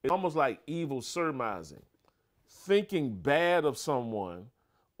 it's almost like evil surmising. Thinking bad of someone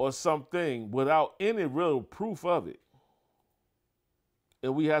or something without any real proof of it.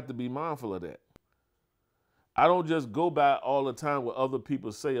 And we have to be mindful of that. I don't just go by all the time what other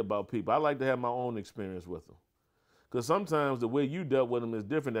people say about people. I like to have my own experience with them. Because sometimes the way you dealt with them is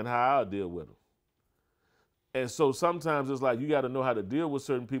different than how I deal with them. And so sometimes it's like you got to know how to deal with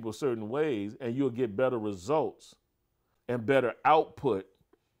certain people certain ways, and you'll get better results and better output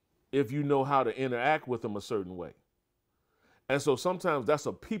if you know how to interact with them a certain way. And so sometimes that's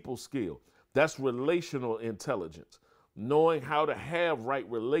a people skill. That's relational intelligence. Knowing how to have right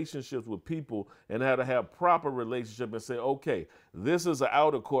relationships with people and how to have proper relationship and say, okay, this is an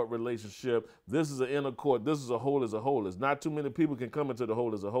outer court relationship. This is an inner court. This is a whole as a whole. Not too many people can come into the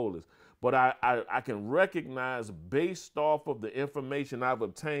whole as a whole. But I can recognize based off of the information I've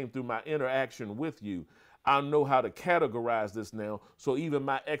obtained through my interaction with you, I know how to categorize this now. So even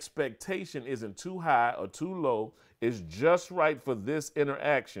my expectation isn't too high or too low. It's just right for this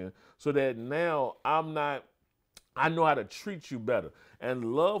interaction so that now I know how to treat you better.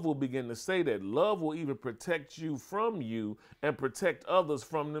 And love will begin to say that. Love will even protect you from you and protect others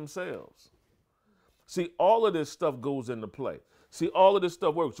from themselves. See, all of this stuff goes into play. See, all of this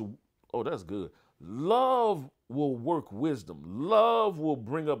stuff works. Oh, that's good. Love will work wisdom. Love will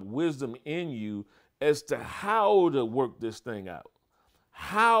bring up wisdom in you as to how to work this thing out,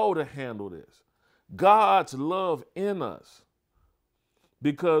 how to handle this. God's love in us.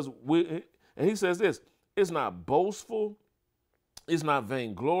 Because and he says this, it's not boastful. It's not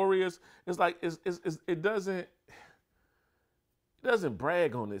vainglorious. It's like it doesn't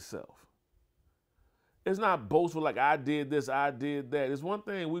brag on itself. It's not boastful like I did this, I did that. It's one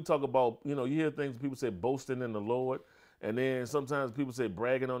thing we talk about, you hear things people say boasting in the Lord, and then sometimes people say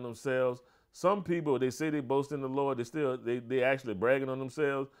bragging on themselves. Some people, they say they boast in the Lord, they actually bragging on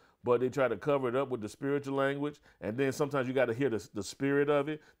themselves, but they try to cover it up with the spiritual language. And then sometimes you got to hear the spirit of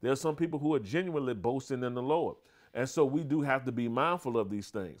it. There are some people who are genuinely boasting in the Lord. And so we do have to be mindful of these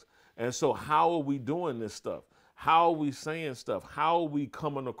things. And so how are we doing this stuff? How are we saying stuff? How are we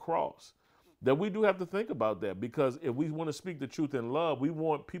coming across? That we do have to think about that, because if we want to speak the truth in love, we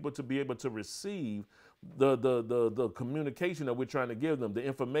want people to be able to receive the communication that we're trying to give them, the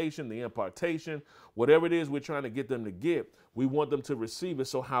information, the impartation, whatever it is we're trying to get them to get. We want them to receive it.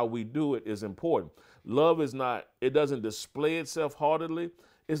 So how we do it is important. Love is not, it doesn't display itself haughtily.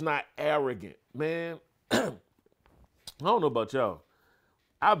 It's not arrogant. Man, I don't know about y'all.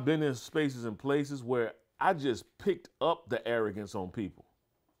 I've been in spaces and places where I just picked up the arrogance on people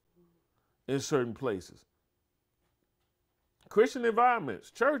in certain places. Christian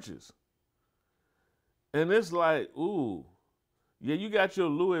environments, churches. And it's like, ooh, yeah, you got your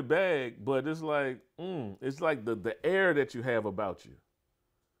Louis bag, but it's like the air that you have about you.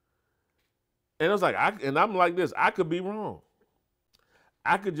 And it's like, I'm like this, I could be wrong.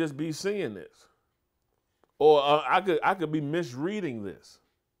 I could just be seeing this. Or I could be misreading this.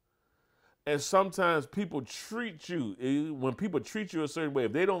 And sometimes people treat you, when people treat you a certain way,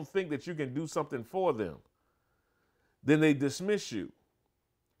 if they don't think that you can do something for them, then they dismiss you.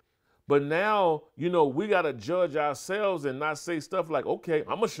 But now, we got to judge ourselves and not say stuff like, okay,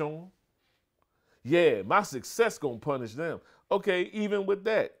 I'm going to show them. Yeah, my success going to punish them. Okay, even with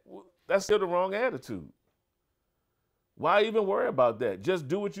that, that's still the wrong attitude. Why even worry about that? Just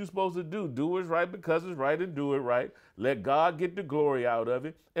do what you're supposed to do. Do what's right because it's right, and do it right. Let God get the glory out of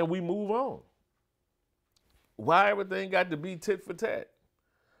it, and we move on. Why everything got to be tit for tat?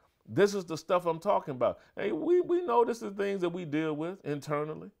 This is the stuff I'm talking about. Hey, we know this is things that we deal with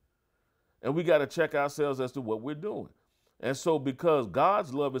internally, and we got to check ourselves as to what we're doing. And so because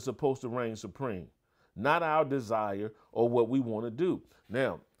God's love is supposed to reign supreme, not our desire or what we want to do.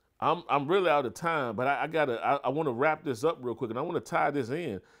 Now, I'm really out of time, but I want to wrap this up real quick, and I want to tie this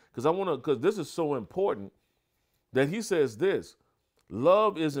in because this is so important that he says this: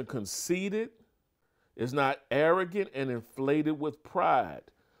 love isn't conceited, it's not arrogant and inflated with pride.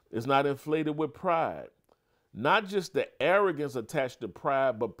 It's not inflated with pride. Not just the arrogance attached to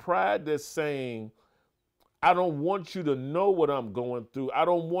pride, but pride that's saying, I don't want you to know what I'm going through. I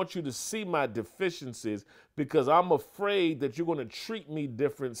don't want you to see my deficiencies because I'm afraid that you're going to treat me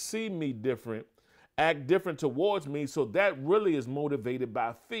different, see me different, act different towards me. So that really is motivated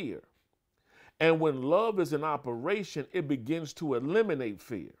by fear. And when love is in operation, it begins to eliminate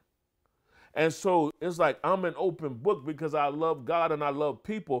fear. And so it's like I'm an open book because I love God and I love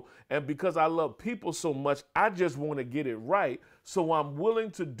people. And because I love people so much, I just want to get it right. So I'm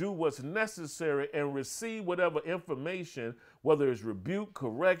willing to do what's necessary and receive whatever information, whether it's rebuke,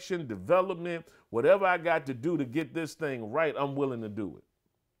 correction, development, whatever I got to do to get this thing right, I'm willing to do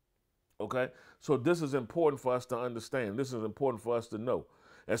it. Okay? So this is important for us to understand. This is important for us to know.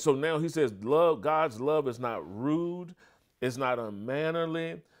 And so now he says, God's love is not rude. It's not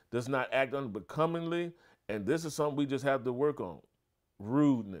unmannerly. Does not act unbecomingly, And this is something we just have to work on.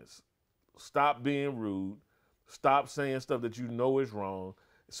 Rudeness. Stop being rude. Stop saying stuff that you know is wrong.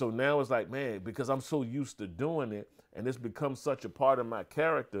 So now it's like, man, because I'm so used to doing it and it's become such a part of my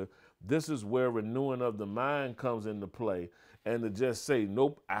character, this is where renewing of the mind comes into play. And to just say,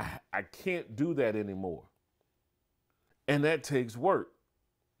 nope, I can't do that anymore. And that takes work.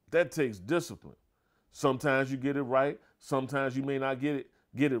 That takes discipline. Sometimes you get it right. Sometimes you may not get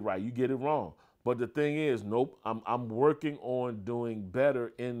it right. You get it wrong. But the thing is, nope, I'm working on doing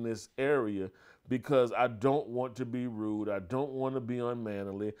better in this area because I don't want to be rude. I don't want to be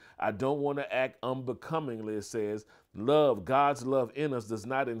unmanly. I don't want to act unbecomingly. It says love, God's love in us does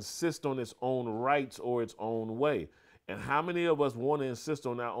not insist on its own rights or its own way. And how many of us want to insist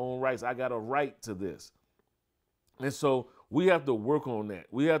on our own rights? I got a right to this. And so we have to work on that.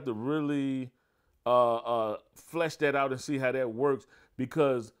 We have to really flesh that out and see how that works,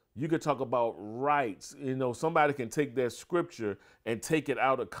 because you could talk about rights. You know, somebody can take that scripture and take it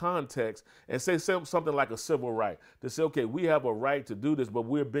out of context and say something like a civil right. To say, okay, we have a right to do this, but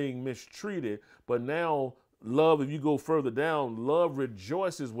we're being mistreated. But now love, if you go further down, love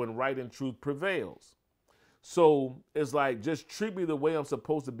rejoices when right and truth prevails. So it's like, just treat me the way I'm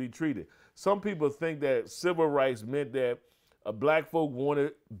supposed to be treated. Some people think that civil rights meant that black folk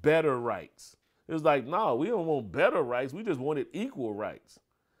wanted better rights. It's like, no, we don't want better rights. We just wanted equal rights.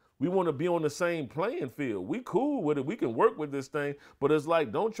 We want to be on the same playing field. We cool with it. We can work with this thing. But it's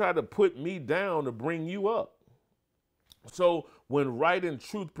like, don't try to put me down to bring you up. So when right and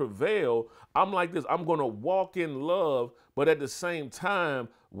truth prevail, I'm like this. I'm going to walk in love, but at the same time,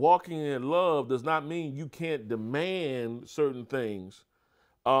 walking in love does not mean you can't demand certain things.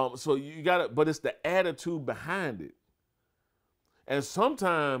 So you got to, but it's the attitude behind it. And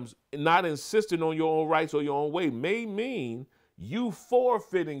sometimes not insisting on your own rights or your own way may mean you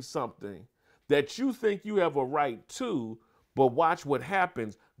forfeiting something that you think you have a right to, but watch what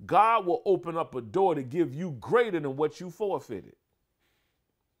happens. God will open up a door to give you greater than what you forfeited.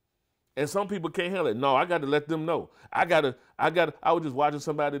 And some people can't handle it. No, I got to let them know. I was just watching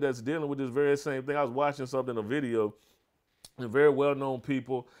somebody that's dealing with this very same thing. I was watching something, a video, and very well-known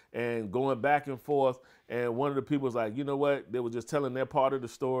people, and going back and forth. And one of the people was like, you know what? They were just telling their part of the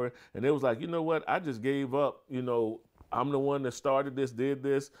story. And they was like, you know what? I just gave up. You know, I'm the one that started this, did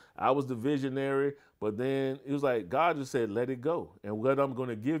this. I was the visionary. But then it was like, God just said, let it go. And what I'm going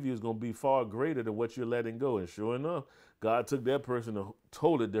to give you is going to be far greater than what you're letting go. And sure enough, God took that person to a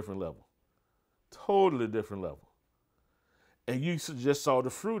totally different level. Totally different level. And you just saw the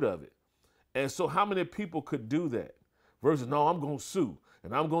fruit of it. And so how many people could do that? Versus, no, I'm going to sue,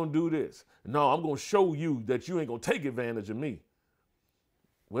 and I'm going to do this. No, I'm going to show you that you ain't going to take advantage of me.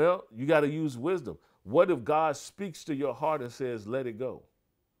 Well, you got to use wisdom. What if God speaks to your heart and says, let it go?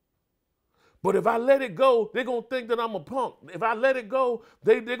 But if I let it go, they're going to think that I'm a punk. If I let it go,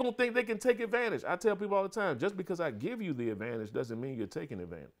 they're going to think they can take advantage. I tell people all the time, just because I give you the advantage doesn't mean you're taking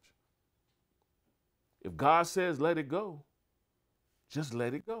advantage. If God says let it go, just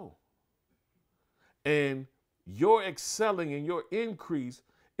let it go. And your excelling and your increase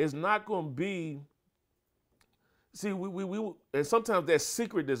is not going to be, see, and sometimes that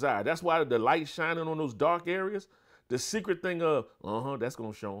secret desire, that's why the light shining on those dark areas, the secret thing of, that's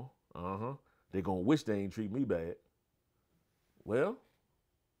going to show them, they're going to wish they ain't treat me bad. Well,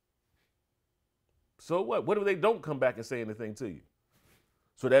 so what? What if they don't come back and say anything to you?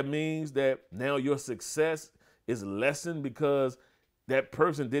 So that means that now your success is lessened because that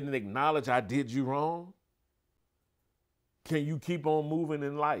person didn't acknowledge I did you wrong? Can you keep on moving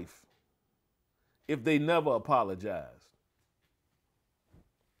in life if they never apologized?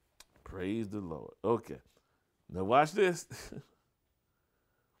 Praise the Lord. Okay. Now watch this.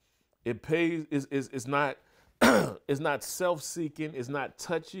 It pays, it's not it's not self-seeking, it's not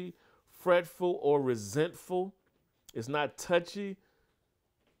touchy, fretful, or resentful. It's not touchy.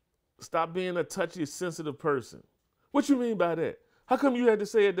 Stop being a touchy, sensitive person. What you mean by that? How come you had to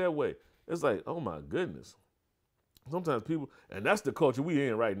say it that way? It's like, oh my goodness. Sometimes people, and that's the culture we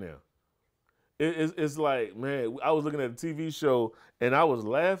in right now. It's like, man, I was looking at a TV show and I was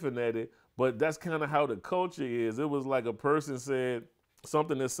laughing at it, but that's kind of how the culture is. It was like a person said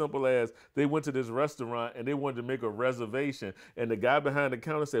something as simple as they went to this restaurant and they wanted to make a reservation. And the guy behind the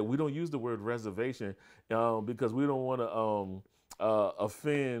counter said, we don't use the word reservation because we don't want to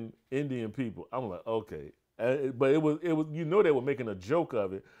offend Indian people. I'm like, okay. But it was, you know, they were making a joke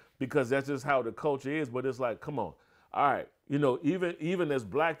of it because that's just how the culture is. But it's like, come on. All right, you know, even as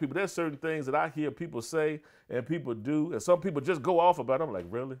black people, there's certain things that I hear people say and people do, and some people just go off about it. I'm like,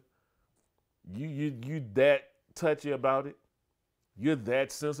 really? You that touchy about it? You're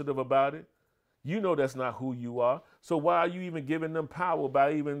that sensitive about it? You know that's not who you are. So why are you even giving them power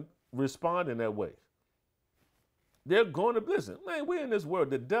by even responding that way? They're going to, listen, man, we're in this world.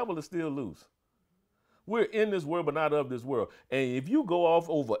 The devil is still loose. We're in this world, but not of this world. And if you go off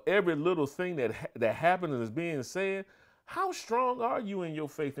over every little thing that happens and is being said, how strong are you in your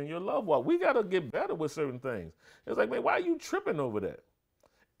faith and your love walk? We got to get better with certain things. It's like, man, why are you tripping over that?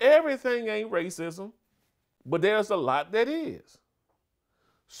 Everything ain't racism, but there's a lot that is.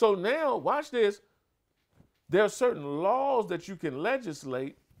 So now, watch this. There are certain laws that you can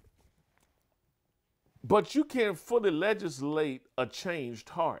legislate, but you can't fully legislate a changed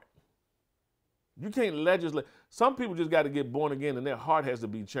heart. You can't legislate. Some people just got to get born again and their heart has to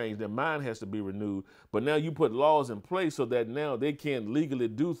be changed. Their mind has to be renewed. But now you put laws in place so that now they can't legally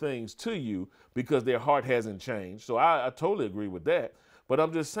do things to you because their heart hasn't changed. So I totally agree with that. But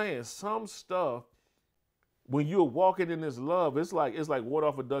I'm just saying some stuff, when you're walking in this love, it's like water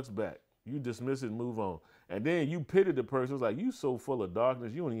off a duck's back. You dismiss it and move on. And then you pity the person. It's like, you so full of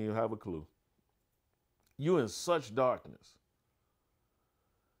darkness, you don't even have a clue. You in such darkness.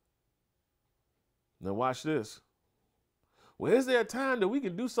 Now watch this. Well, is there a time that we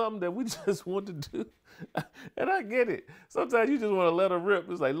can do something that we just want to do? And I get it. Sometimes you just want to let her rip.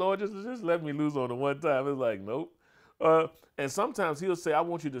 It's like, Lord, just let me loose on it one time. It's like, nope. And sometimes he'll say, I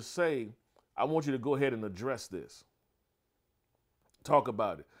want you to go ahead and address this. Talk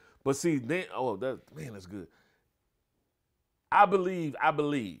about it. But see, then, that's good. I believe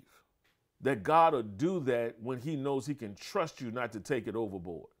that God will do that when he knows he can trust you not to take it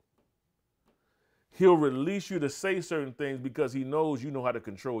overboard. He'll release you to say certain things because he knows you know how to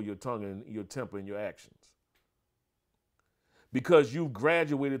control your tongue and your temper and your actions. Because you've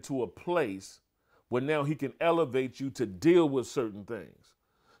graduated to a place where now he can elevate you to deal with certain things.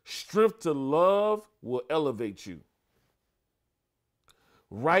 Strength to love will elevate you.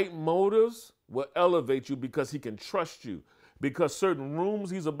 Right motives will elevate you because he can trust you. Because certain rooms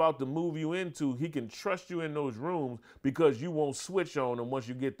he's about to move you into, he can trust you in those rooms because you won't switch on them once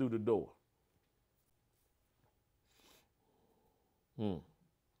you get through the door.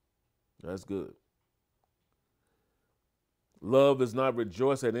 That's good. Love is not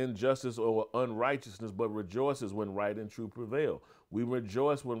rejoice at injustice or unrighteousness, but rejoices when right and truth prevail. We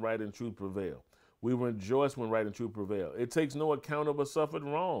rejoice when right and truth prevail. We rejoice when right and truth prevail. It takes no account of a suffered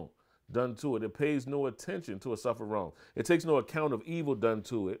wrong done to it. It pays no attention to a suffered wrong. It takes no account of evil done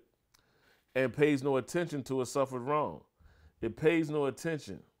to it and pays no attention to a suffered wrong. It pays no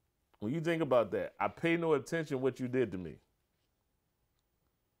attention. When you think about that, I pay no attention what you did to me.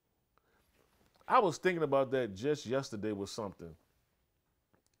 I was thinking about that just yesterday with something.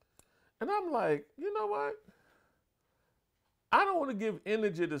 And I'm like, you know what? I don't want to give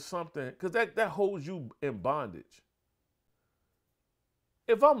energy to something because that holds you in bondage.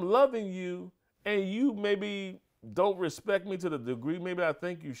 If I'm loving you and you maybe don't respect me to the degree maybe I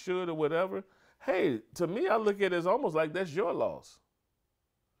think you should or whatever, hey, to me, I look at it as almost like that's your loss.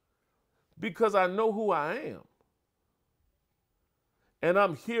 Because I know who I am. And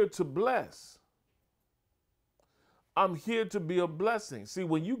I'm here to bless. I'm here to be a blessing. See,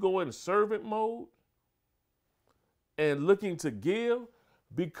 when you go in servant mode and looking to give,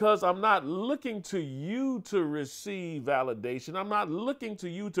 because I'm not looking to you to receive validation. I'm not looking to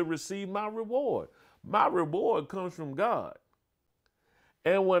you to receive my reward. My reward comes from God.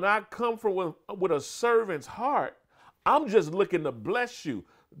 And when I come from with a servant's heart, I'm just looking to bless you.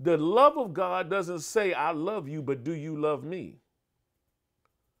 The love of God doesn't say, I love you, but do you love me?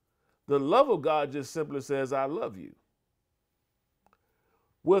 The love of God just simply says, I love you.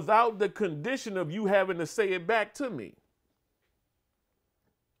 Without the condition of you having to say it back to me.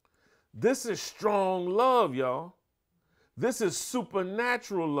 This is strong love, y'all. This is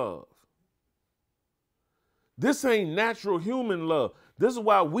supernatural love. This ain't natural human love. This is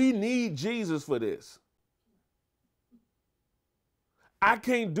why we need Jesus for this. I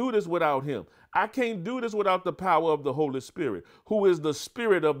can't do this without him. I can't do this without the power of the Holy Spirit, who is the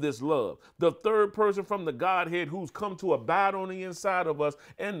spirit of this love, the third person from the Godhead who's come to abide on the inside of us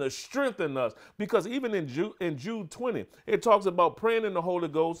and to strengthen us. Because even in Jude 20, it talks about praying in the Holy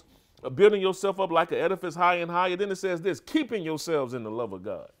Ghost, building yourself up like an edifice high and higher. Then it says this, keeping yourselves in the love of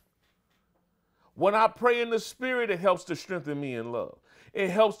God. When I pray in the Spirit, it helps to strengthen me in love. It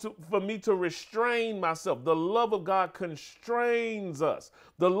helps for me to restrain myself. The love of God constrains us.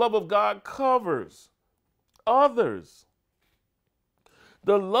 The love of God covers others.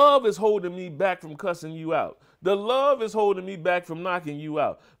 The love is holding me back from cussing you out. The love is holding me back from knocking you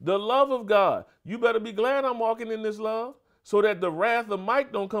out. The love of God. You better be glad I'm walking in this love so that the wrath of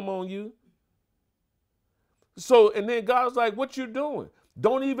Mike don't come on you. So, and then God's like, what you doing?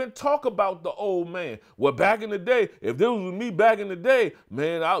 Don't even talk about the old man. Well, back in the day, if this was me back in the day,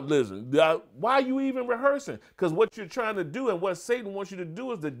 man, why are you even rehearsing? Because what you're trying to do and what Satan wants you to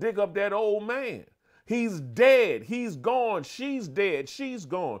do is to dig up that old man. He's dead. He's gone. She's dead. She's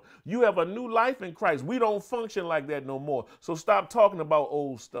gone. You have a new life in Christ. We don't function like that no more. So stop talking about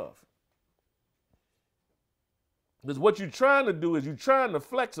old stuff. Because what you're trying to do is you're trying to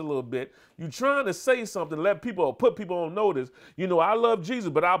flex a little bit. You're trying to say something, let people or put people on notice. You know, I love Jesus,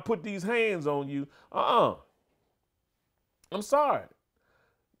 but I'll put these hands on you. I'm sorry.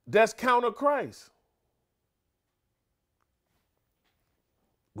 That's counter Christ.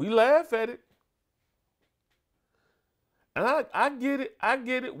 We laugh at it. And I get it. I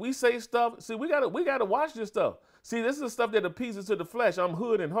get it. We say stuff. See, we gotta watch this stuff. See, this is the stuff that appeases to the flesh. I'm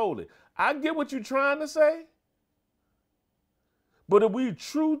hood and holy. I get what you're trying to say. But if we're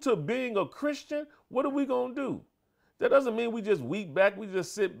true to being a Christian, what are we going to do? That doesn't mean we just weep back, we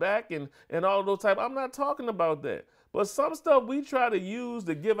just sit back and all those type. I'm not talking about that. But some stuff we try to use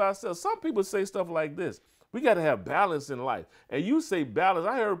to give ourselves. Some people say stuff like this. We got to have balance in life. And you say balance.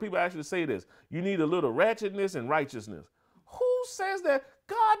 I heard people actually say this. You need a little ratchetness and righteousness. Who says that?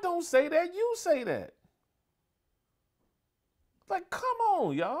 God don't say that. You say that. Like, come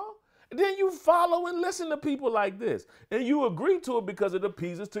on, y'all. And then you follow and listen to people like this. And you agree to it because it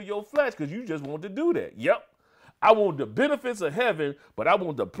appeases to your flesh because you just want to do that. Yep. I want the benefits of heaven, but I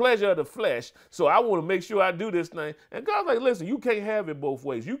want the pleasure of the flesh. So I want to make sure I do this thing. And God's like, listen, you can't have it both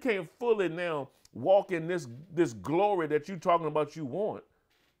ways. You can't fully now walk in this glory that you're talking about you want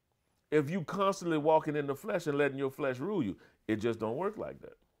if you constantly walking in the flesh and letting your flesh rule you. It just don't work like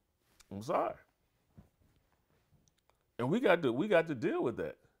that. I'm sorry. And we got to deal with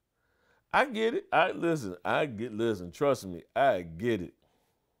that. I get it. Listen, trust me, I get it.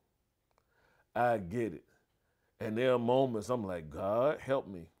 I get it. And there are moments I'm like, God, help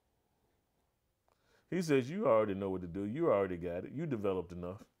me. He says, you already know what to do. You already got it. You developed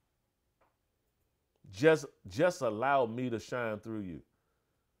enough. Just allow me to shine through you.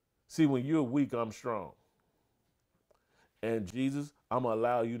 See, when you're weak, I'm strong. And Jesus, I'm going to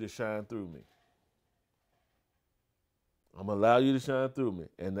allow you to shine through me. I'm going to allow you to shine through me.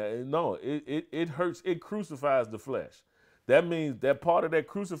 And it hurts. It crucifies the flesh. That means that part of that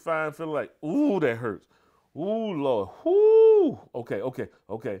crucifying feel like, ooh, that hurts. Ooh, Lord. Ooh.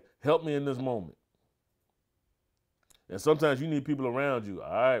 Okay. Help me in this moment. And sometimes you need people around you.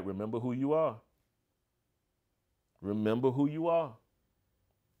 All right, remember who you are. Remember who you are.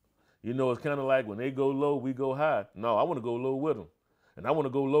 You know, it's kind of like when they go low, we go high. No, I want to go low with them. And I want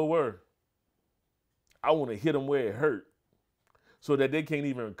to go lower. I want to hit them where it hurt so that they can't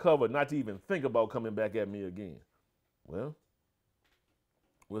even recover, not to even think about coming back at me again. Well,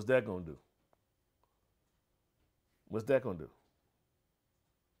 what's that going to do? What's that going to do?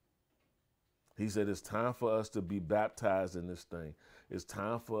 He said, it's time for us to be baptized in this thing. It's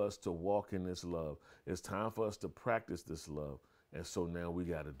time for us to walk in this love. It's time for us to practice this love. And so now we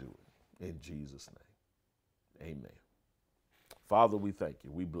got to do it in Jesus' name. Amen. Father, we thank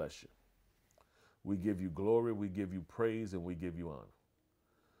you. We bless you. We give you glory. We give you praise, and we give you honor.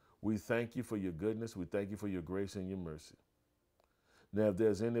 We thank you for your goodness. We thank you for your grace and your mercy. Now, if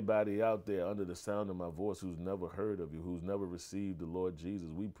there's anybody out there under the sound of my voice who's never heard of you, who's never received the Lord Jesus,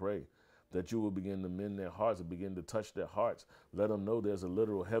 we pray that you will begin to mend their hearts and begin to touch their hearts. Let them know there's a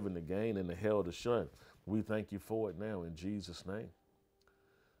literal heaven to gain and a hell to shun. We thank you for it now in Jesus' name.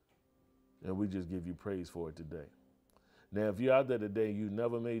 And we just give you praise for it today. Now, if you're out there today, you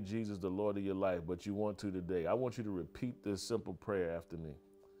never made Jesus the Lord of your life, but you want to today, I want you to repeat this simple prayer after me.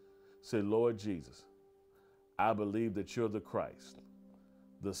 Say, Lord Jesus, I believe that you're the Christ,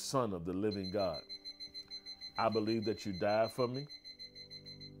 the Son of the living God. I believe that you died for me.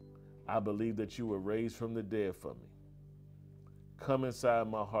 I believe that you were raised from the dead for me. Come inside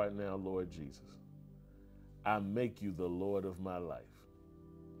my heart now, Lord Jesus. I make you the Lord of my life.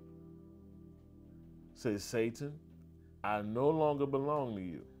 Say, Satan, I no longer belong to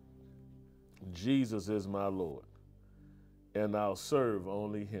you. Jesus is my Lord, and I'll serve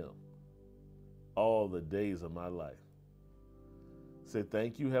only him all the days of my life. Say,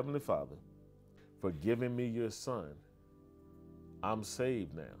 thank you, Heavenly Father, for giving me your Son. I'm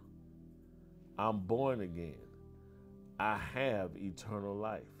saved now. I'm born again. I have eternal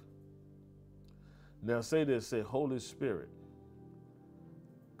life. Now say this, say, Holy Spirit,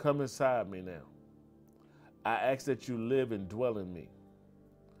 come inside me now. I ask that you live and dwell in me.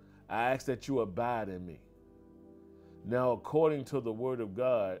 I ask that you abide in me. Now, according to the word of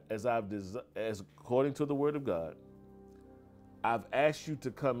God, according to the word of God, I've asked you to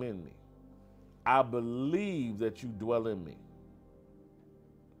come in me. I believe that you dwell in me.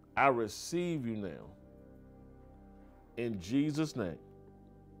 I receive you now. In Jesus' name,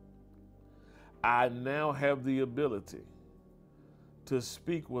 I now have the ability to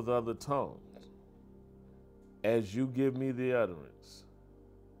speak with other tongues as you give me the utterance.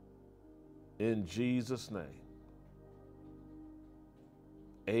 In Jesus' name,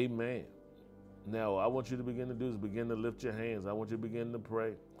 amen. Now, I want you to begin to do is begin to lift your hands. I want you to begin to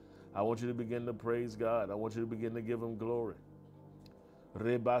pray. I want you to begin to praise God. I want you to begin to give him glory.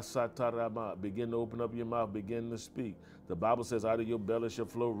 Reba satarama. Begin to open up your mouth. Begin to speak. The Bible says, out of your belly shall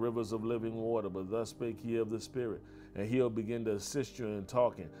flow rivers of living water. But thus spake he of the Spirit. And he'll begin to assist you in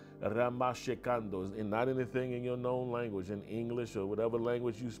talking. Rama shekando. And not anything in your known language, in English or whatever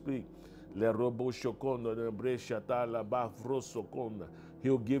language you speak. Le robo shokondo, le bre shata la ba frosokonda.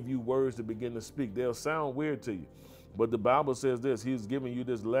 He'll give you words to begin to speak. They'll sound weird to you. But the Bible says this. He's giving you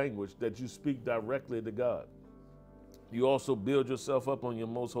this language that you speak directly to God. You also build yourself up on your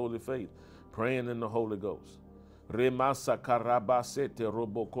most holy faith, praying in the Holy Ghost. Remasa karabasete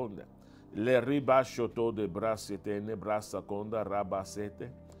robokonda. Le ribashoto de brasete ne brasakonda rabasete.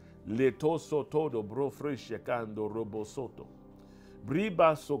 Le toso todo brofre shekando robosoto.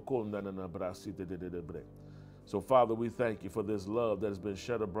 Briba sokonda na brasite de bre. So, Father, we thank you for this love that has been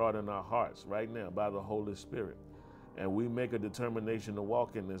shed abroad in our hearts right now by the Holy Spirit. And we make a determination to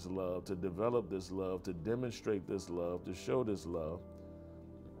walk in this love, to develop this love, to demonstrate this love, to show this love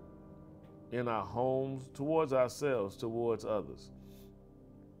in our homes, towards ourselves, towards others.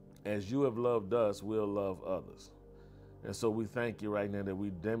 As you have loved us, we'll love others. And so we thank you right now that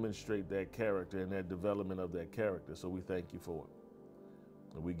we demonstrate that character and that development of that character. So we thank you for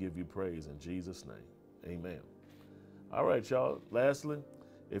it. And we give you praise in Jesus' name. Amen. All right, y'all. Lastly,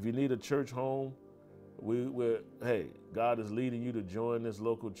 if you need a church home, hey, God is leading you to join this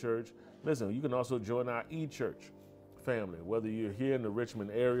local church. Listen, you can also join our e-church family. Whether you're here in the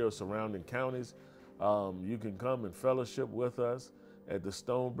Richmond area or surrounding counties, you can come and fellowship with us at the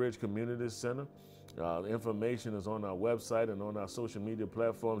Stonebridge Community Center. Information is on our website and on our social media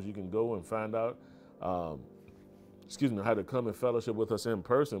platforms. You can go and find out, how to come and fellowship with us in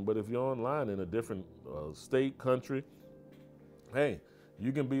person. But if you're online in a different state, country, hey,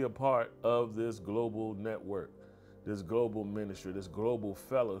 you can be a part of this global network, this global ministry, this global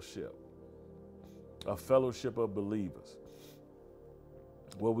fellowship, a fellowship of believers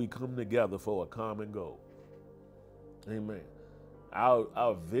where we come together for a common goal. Amen.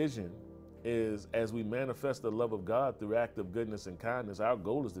 Our vision is, as we manifest the love of God through act of goodness and kindness, our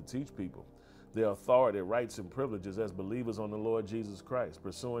goal is to teach people their authority, rights, and privileges as believers on the Lord Jesus Christ,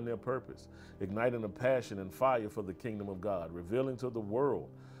 pursuing their purpose, igniting a passion and fire for the kingdom of God, revealing to the world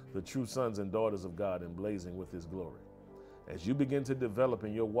the true sons and daughters of God and blazing with his glory. As you begin to develop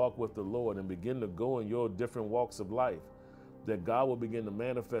in your walk with the Lord and begin to go in your different walks of life, that God will begin to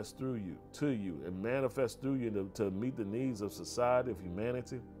manifest through you, to you, and manifest through you to meet the needs of society, of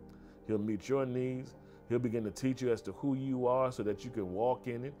humanity. He'll meet your needs. He'll begin to teach you as to who you are so that you can walk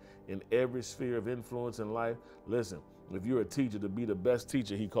in it in every sphere of influence in life. Listen, if you're a teacher, to be the best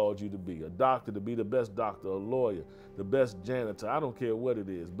teacher he called you to be, a doctor, to be the best doctor, a lawyer, the best janitor, I don't care what it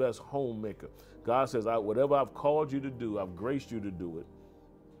is, best homemaker. God says, whatever I've called you to do, I've graced you to do it.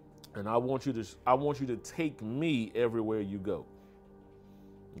 And I want you to take me everywhere you go.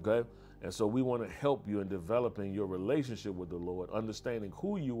 Okay? And so we want to help you in developing your relationship with the Lord, understanding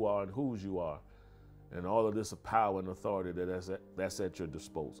who you are and whose you are, and all of this power and authority that's at your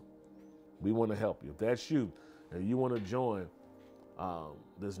disposal. We want to help you. If that's you and you want to join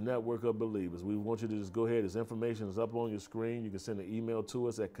this network of believers, we want you to just go ahead. This information is up on your screen. You can send an email to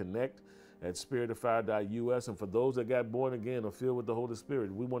us at connect@spiritofire.us. And for those that got born again or filled with the Holy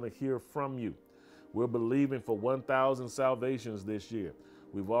Spirit, we want to hear from you. We're believing for 1,000 salvations this year.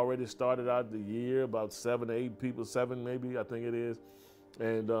 We've already started out the year, about 7 to 8 people, 7 maybe, I think it is.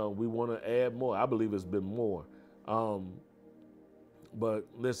 And we want to add more. I believe it's been more. But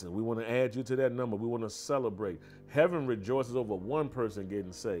listen, we want to add you to that number. We want to celebrate. Heaven rejoices over one person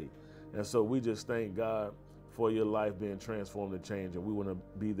getting saved. And so we just thank God for your life being transformed and changed. And we want to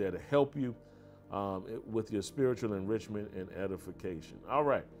be there to help you with your spiritual enrichment and edification. All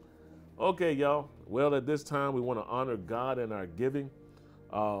right. Okay, y'all. Well, at this time, we want to honor God in our giving.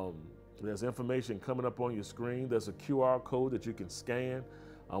 There's information coming up on your screen. There's a QR code that you can scan.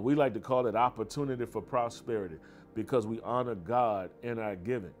 We like to call it opportunity for prosperity because we honor God in our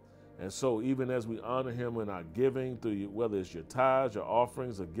giving. And so even as we honor him in our giving, through whether it's your tithes, your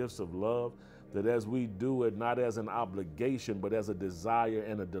offerings, or gifts of love, that as we do it not as an obligation, but as a desire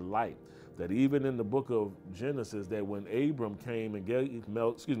and a delight, that even in the book of Genesis, that when Abram came and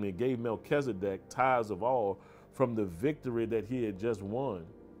gave Melchizedek tithes of all from the victory that he had just won,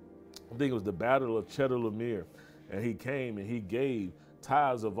 I think it was the Battle of Chedorlaomer, and he came and he gave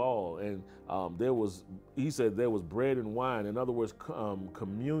tithes of all. And he said there was bread and wine. In other words,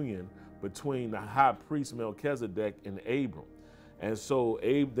 communion between the high priest Melchizedek and Abram. And so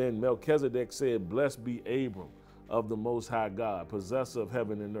then Melchizedek said, "Blessed be Abram of the Most High God, possessor of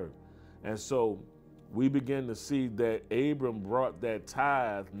heaven and earth." And so we begin to see that Abram brought that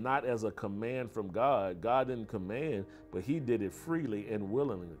tithe not as a command from God. God didn't command, but he did it freely and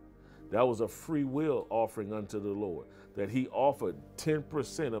willingly. That was a free will offering unto the Lord, that he offered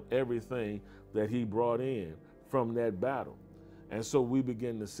 10% of everything that he brought in from that battle. And so we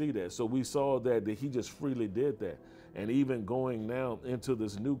begin to see that. So we saw that he just freely did that. And even going now into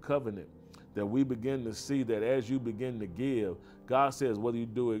this new covenant, that we begin to see that as you begin to give, God says, whether you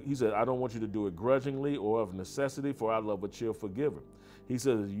do it, he said, "I don't want you to do it grudgingly or of necessity, for I love a cheerful giver." He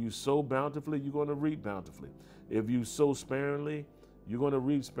says, if you sow bountifully, you're going to reap bountifully. If you sow sparingly, you're going to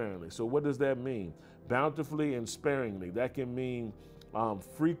reap sparingly. So what does that mean? Bountifully and sparingly. That can mean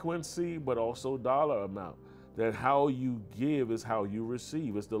frequency, but also dollar amount. That how you give is how you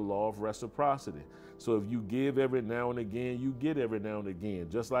receive. It's the law of reciprocity. So if you give every now and again, you get every now and again,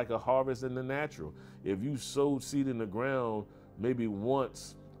 just like a harvest in the natural. If you sow seed in the ground maybe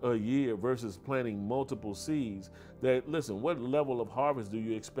once a year versus planting multiple seeds, that, listen, what level of harvest do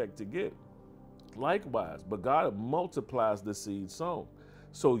you expect to get? Likewise, but God multiplies the seed sown.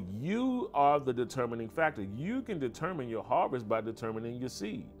 So you are the determining factor. You can determine your harvest by determining your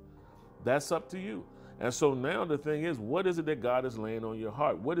seed. That's up to you. And so now the thing is, what is it that God is laying on your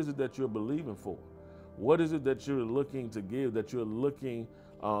heart? What is it that you're believing for? What is it that you're looking to give, that you're looking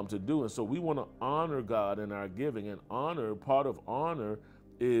to do? And so we want to honor God in our giving. And honor, part of honor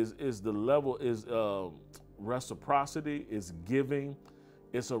is the level, is reciprocity, is giving.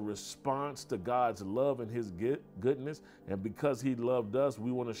 It's a response to God's love and his goodness. And because he loved us,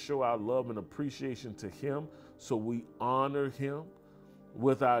 we want to show our love and appreciation to him. So we honor him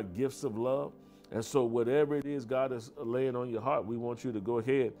with our gifts of love. And so whatever it is God is laying on your heart, we want you to go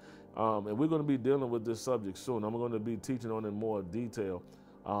ahead. And we're going to be dealing with this subject soon. I'm going to be teaching on it in more detail.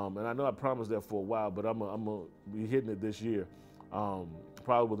 And I know I promised that for a while, but I'm going to be hitting it this year,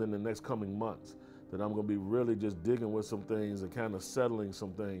 probably within the next coming months, that I'm going to be really just digging with some things and kind of settling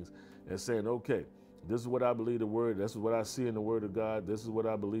some things and saying, okay, this is what I believe the word, this is what I see in the word of God. This is what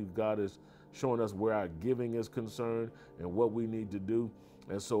I believe God is showing us where our giving is concerned and what we need to do.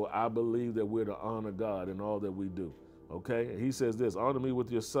 And so I believe that we're to honor God in all that we do. Okay? He says this, "Honor me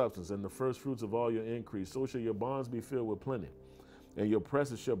with your substance and the first fruits of all your increase. So shall your barns be filled with plenty, and your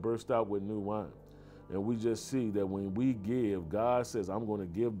presses shall burst out with new wine." And we just see that when we give, God says, "I'm going to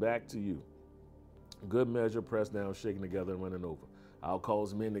give back to you. Good measure, pressed down, shaken together, and running over. I'll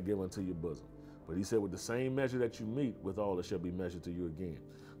cause men to give unto your bosom." But he said, with the same measure that you meet, with all it shall be measured to you again.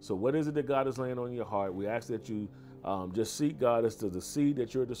 So what is it that God is laying on your heart? We ask that you just seek God as to the seed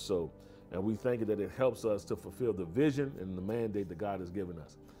that you're to sow. And we thank you that it helps us to fulfill the vision and the mandate that God has given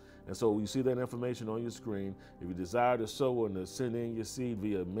us. And so you see that information on your screen. If you desire to sow and to send in your seed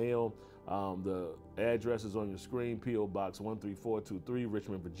via mail, the address is on your screen, P.O. Box 13423,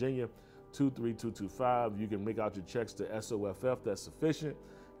 Richmond, Virginia, 23225. You can make out your checks to SOFF. That's sufficient.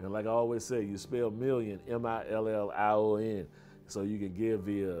 And like I always say, you spell million, M-I-L-L-I-O-N. So you can give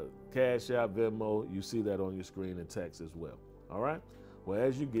via Cash App, Venmo. You see that on your screen and text as well. All right? Well,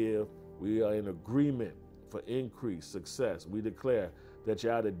 as you give, we are in agreement for increase, success. We declare that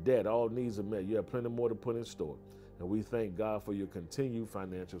you're out of debt. All needs are met. You have plenty more to put in store. And we thank God for your continued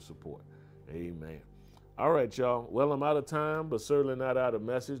financial support. Amen. All right, y'all. Well, I'm out of time, but certainly not out of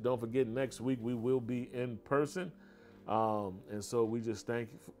message. Don't forget, next week we will be in person. And so we just thank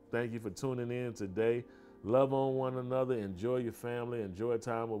you for tuning in today. Love on one another. Enjoy your family. Enjoy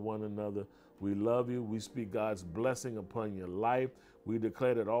time with one another. We love you. We speak God's blessing upon your life. We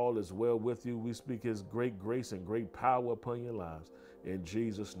declare that all is well with you. We speak his great grace and great power upon your lives. In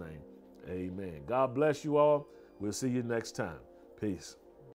Jesus' name, amen. God bless you all. We'll see you next time. Peace.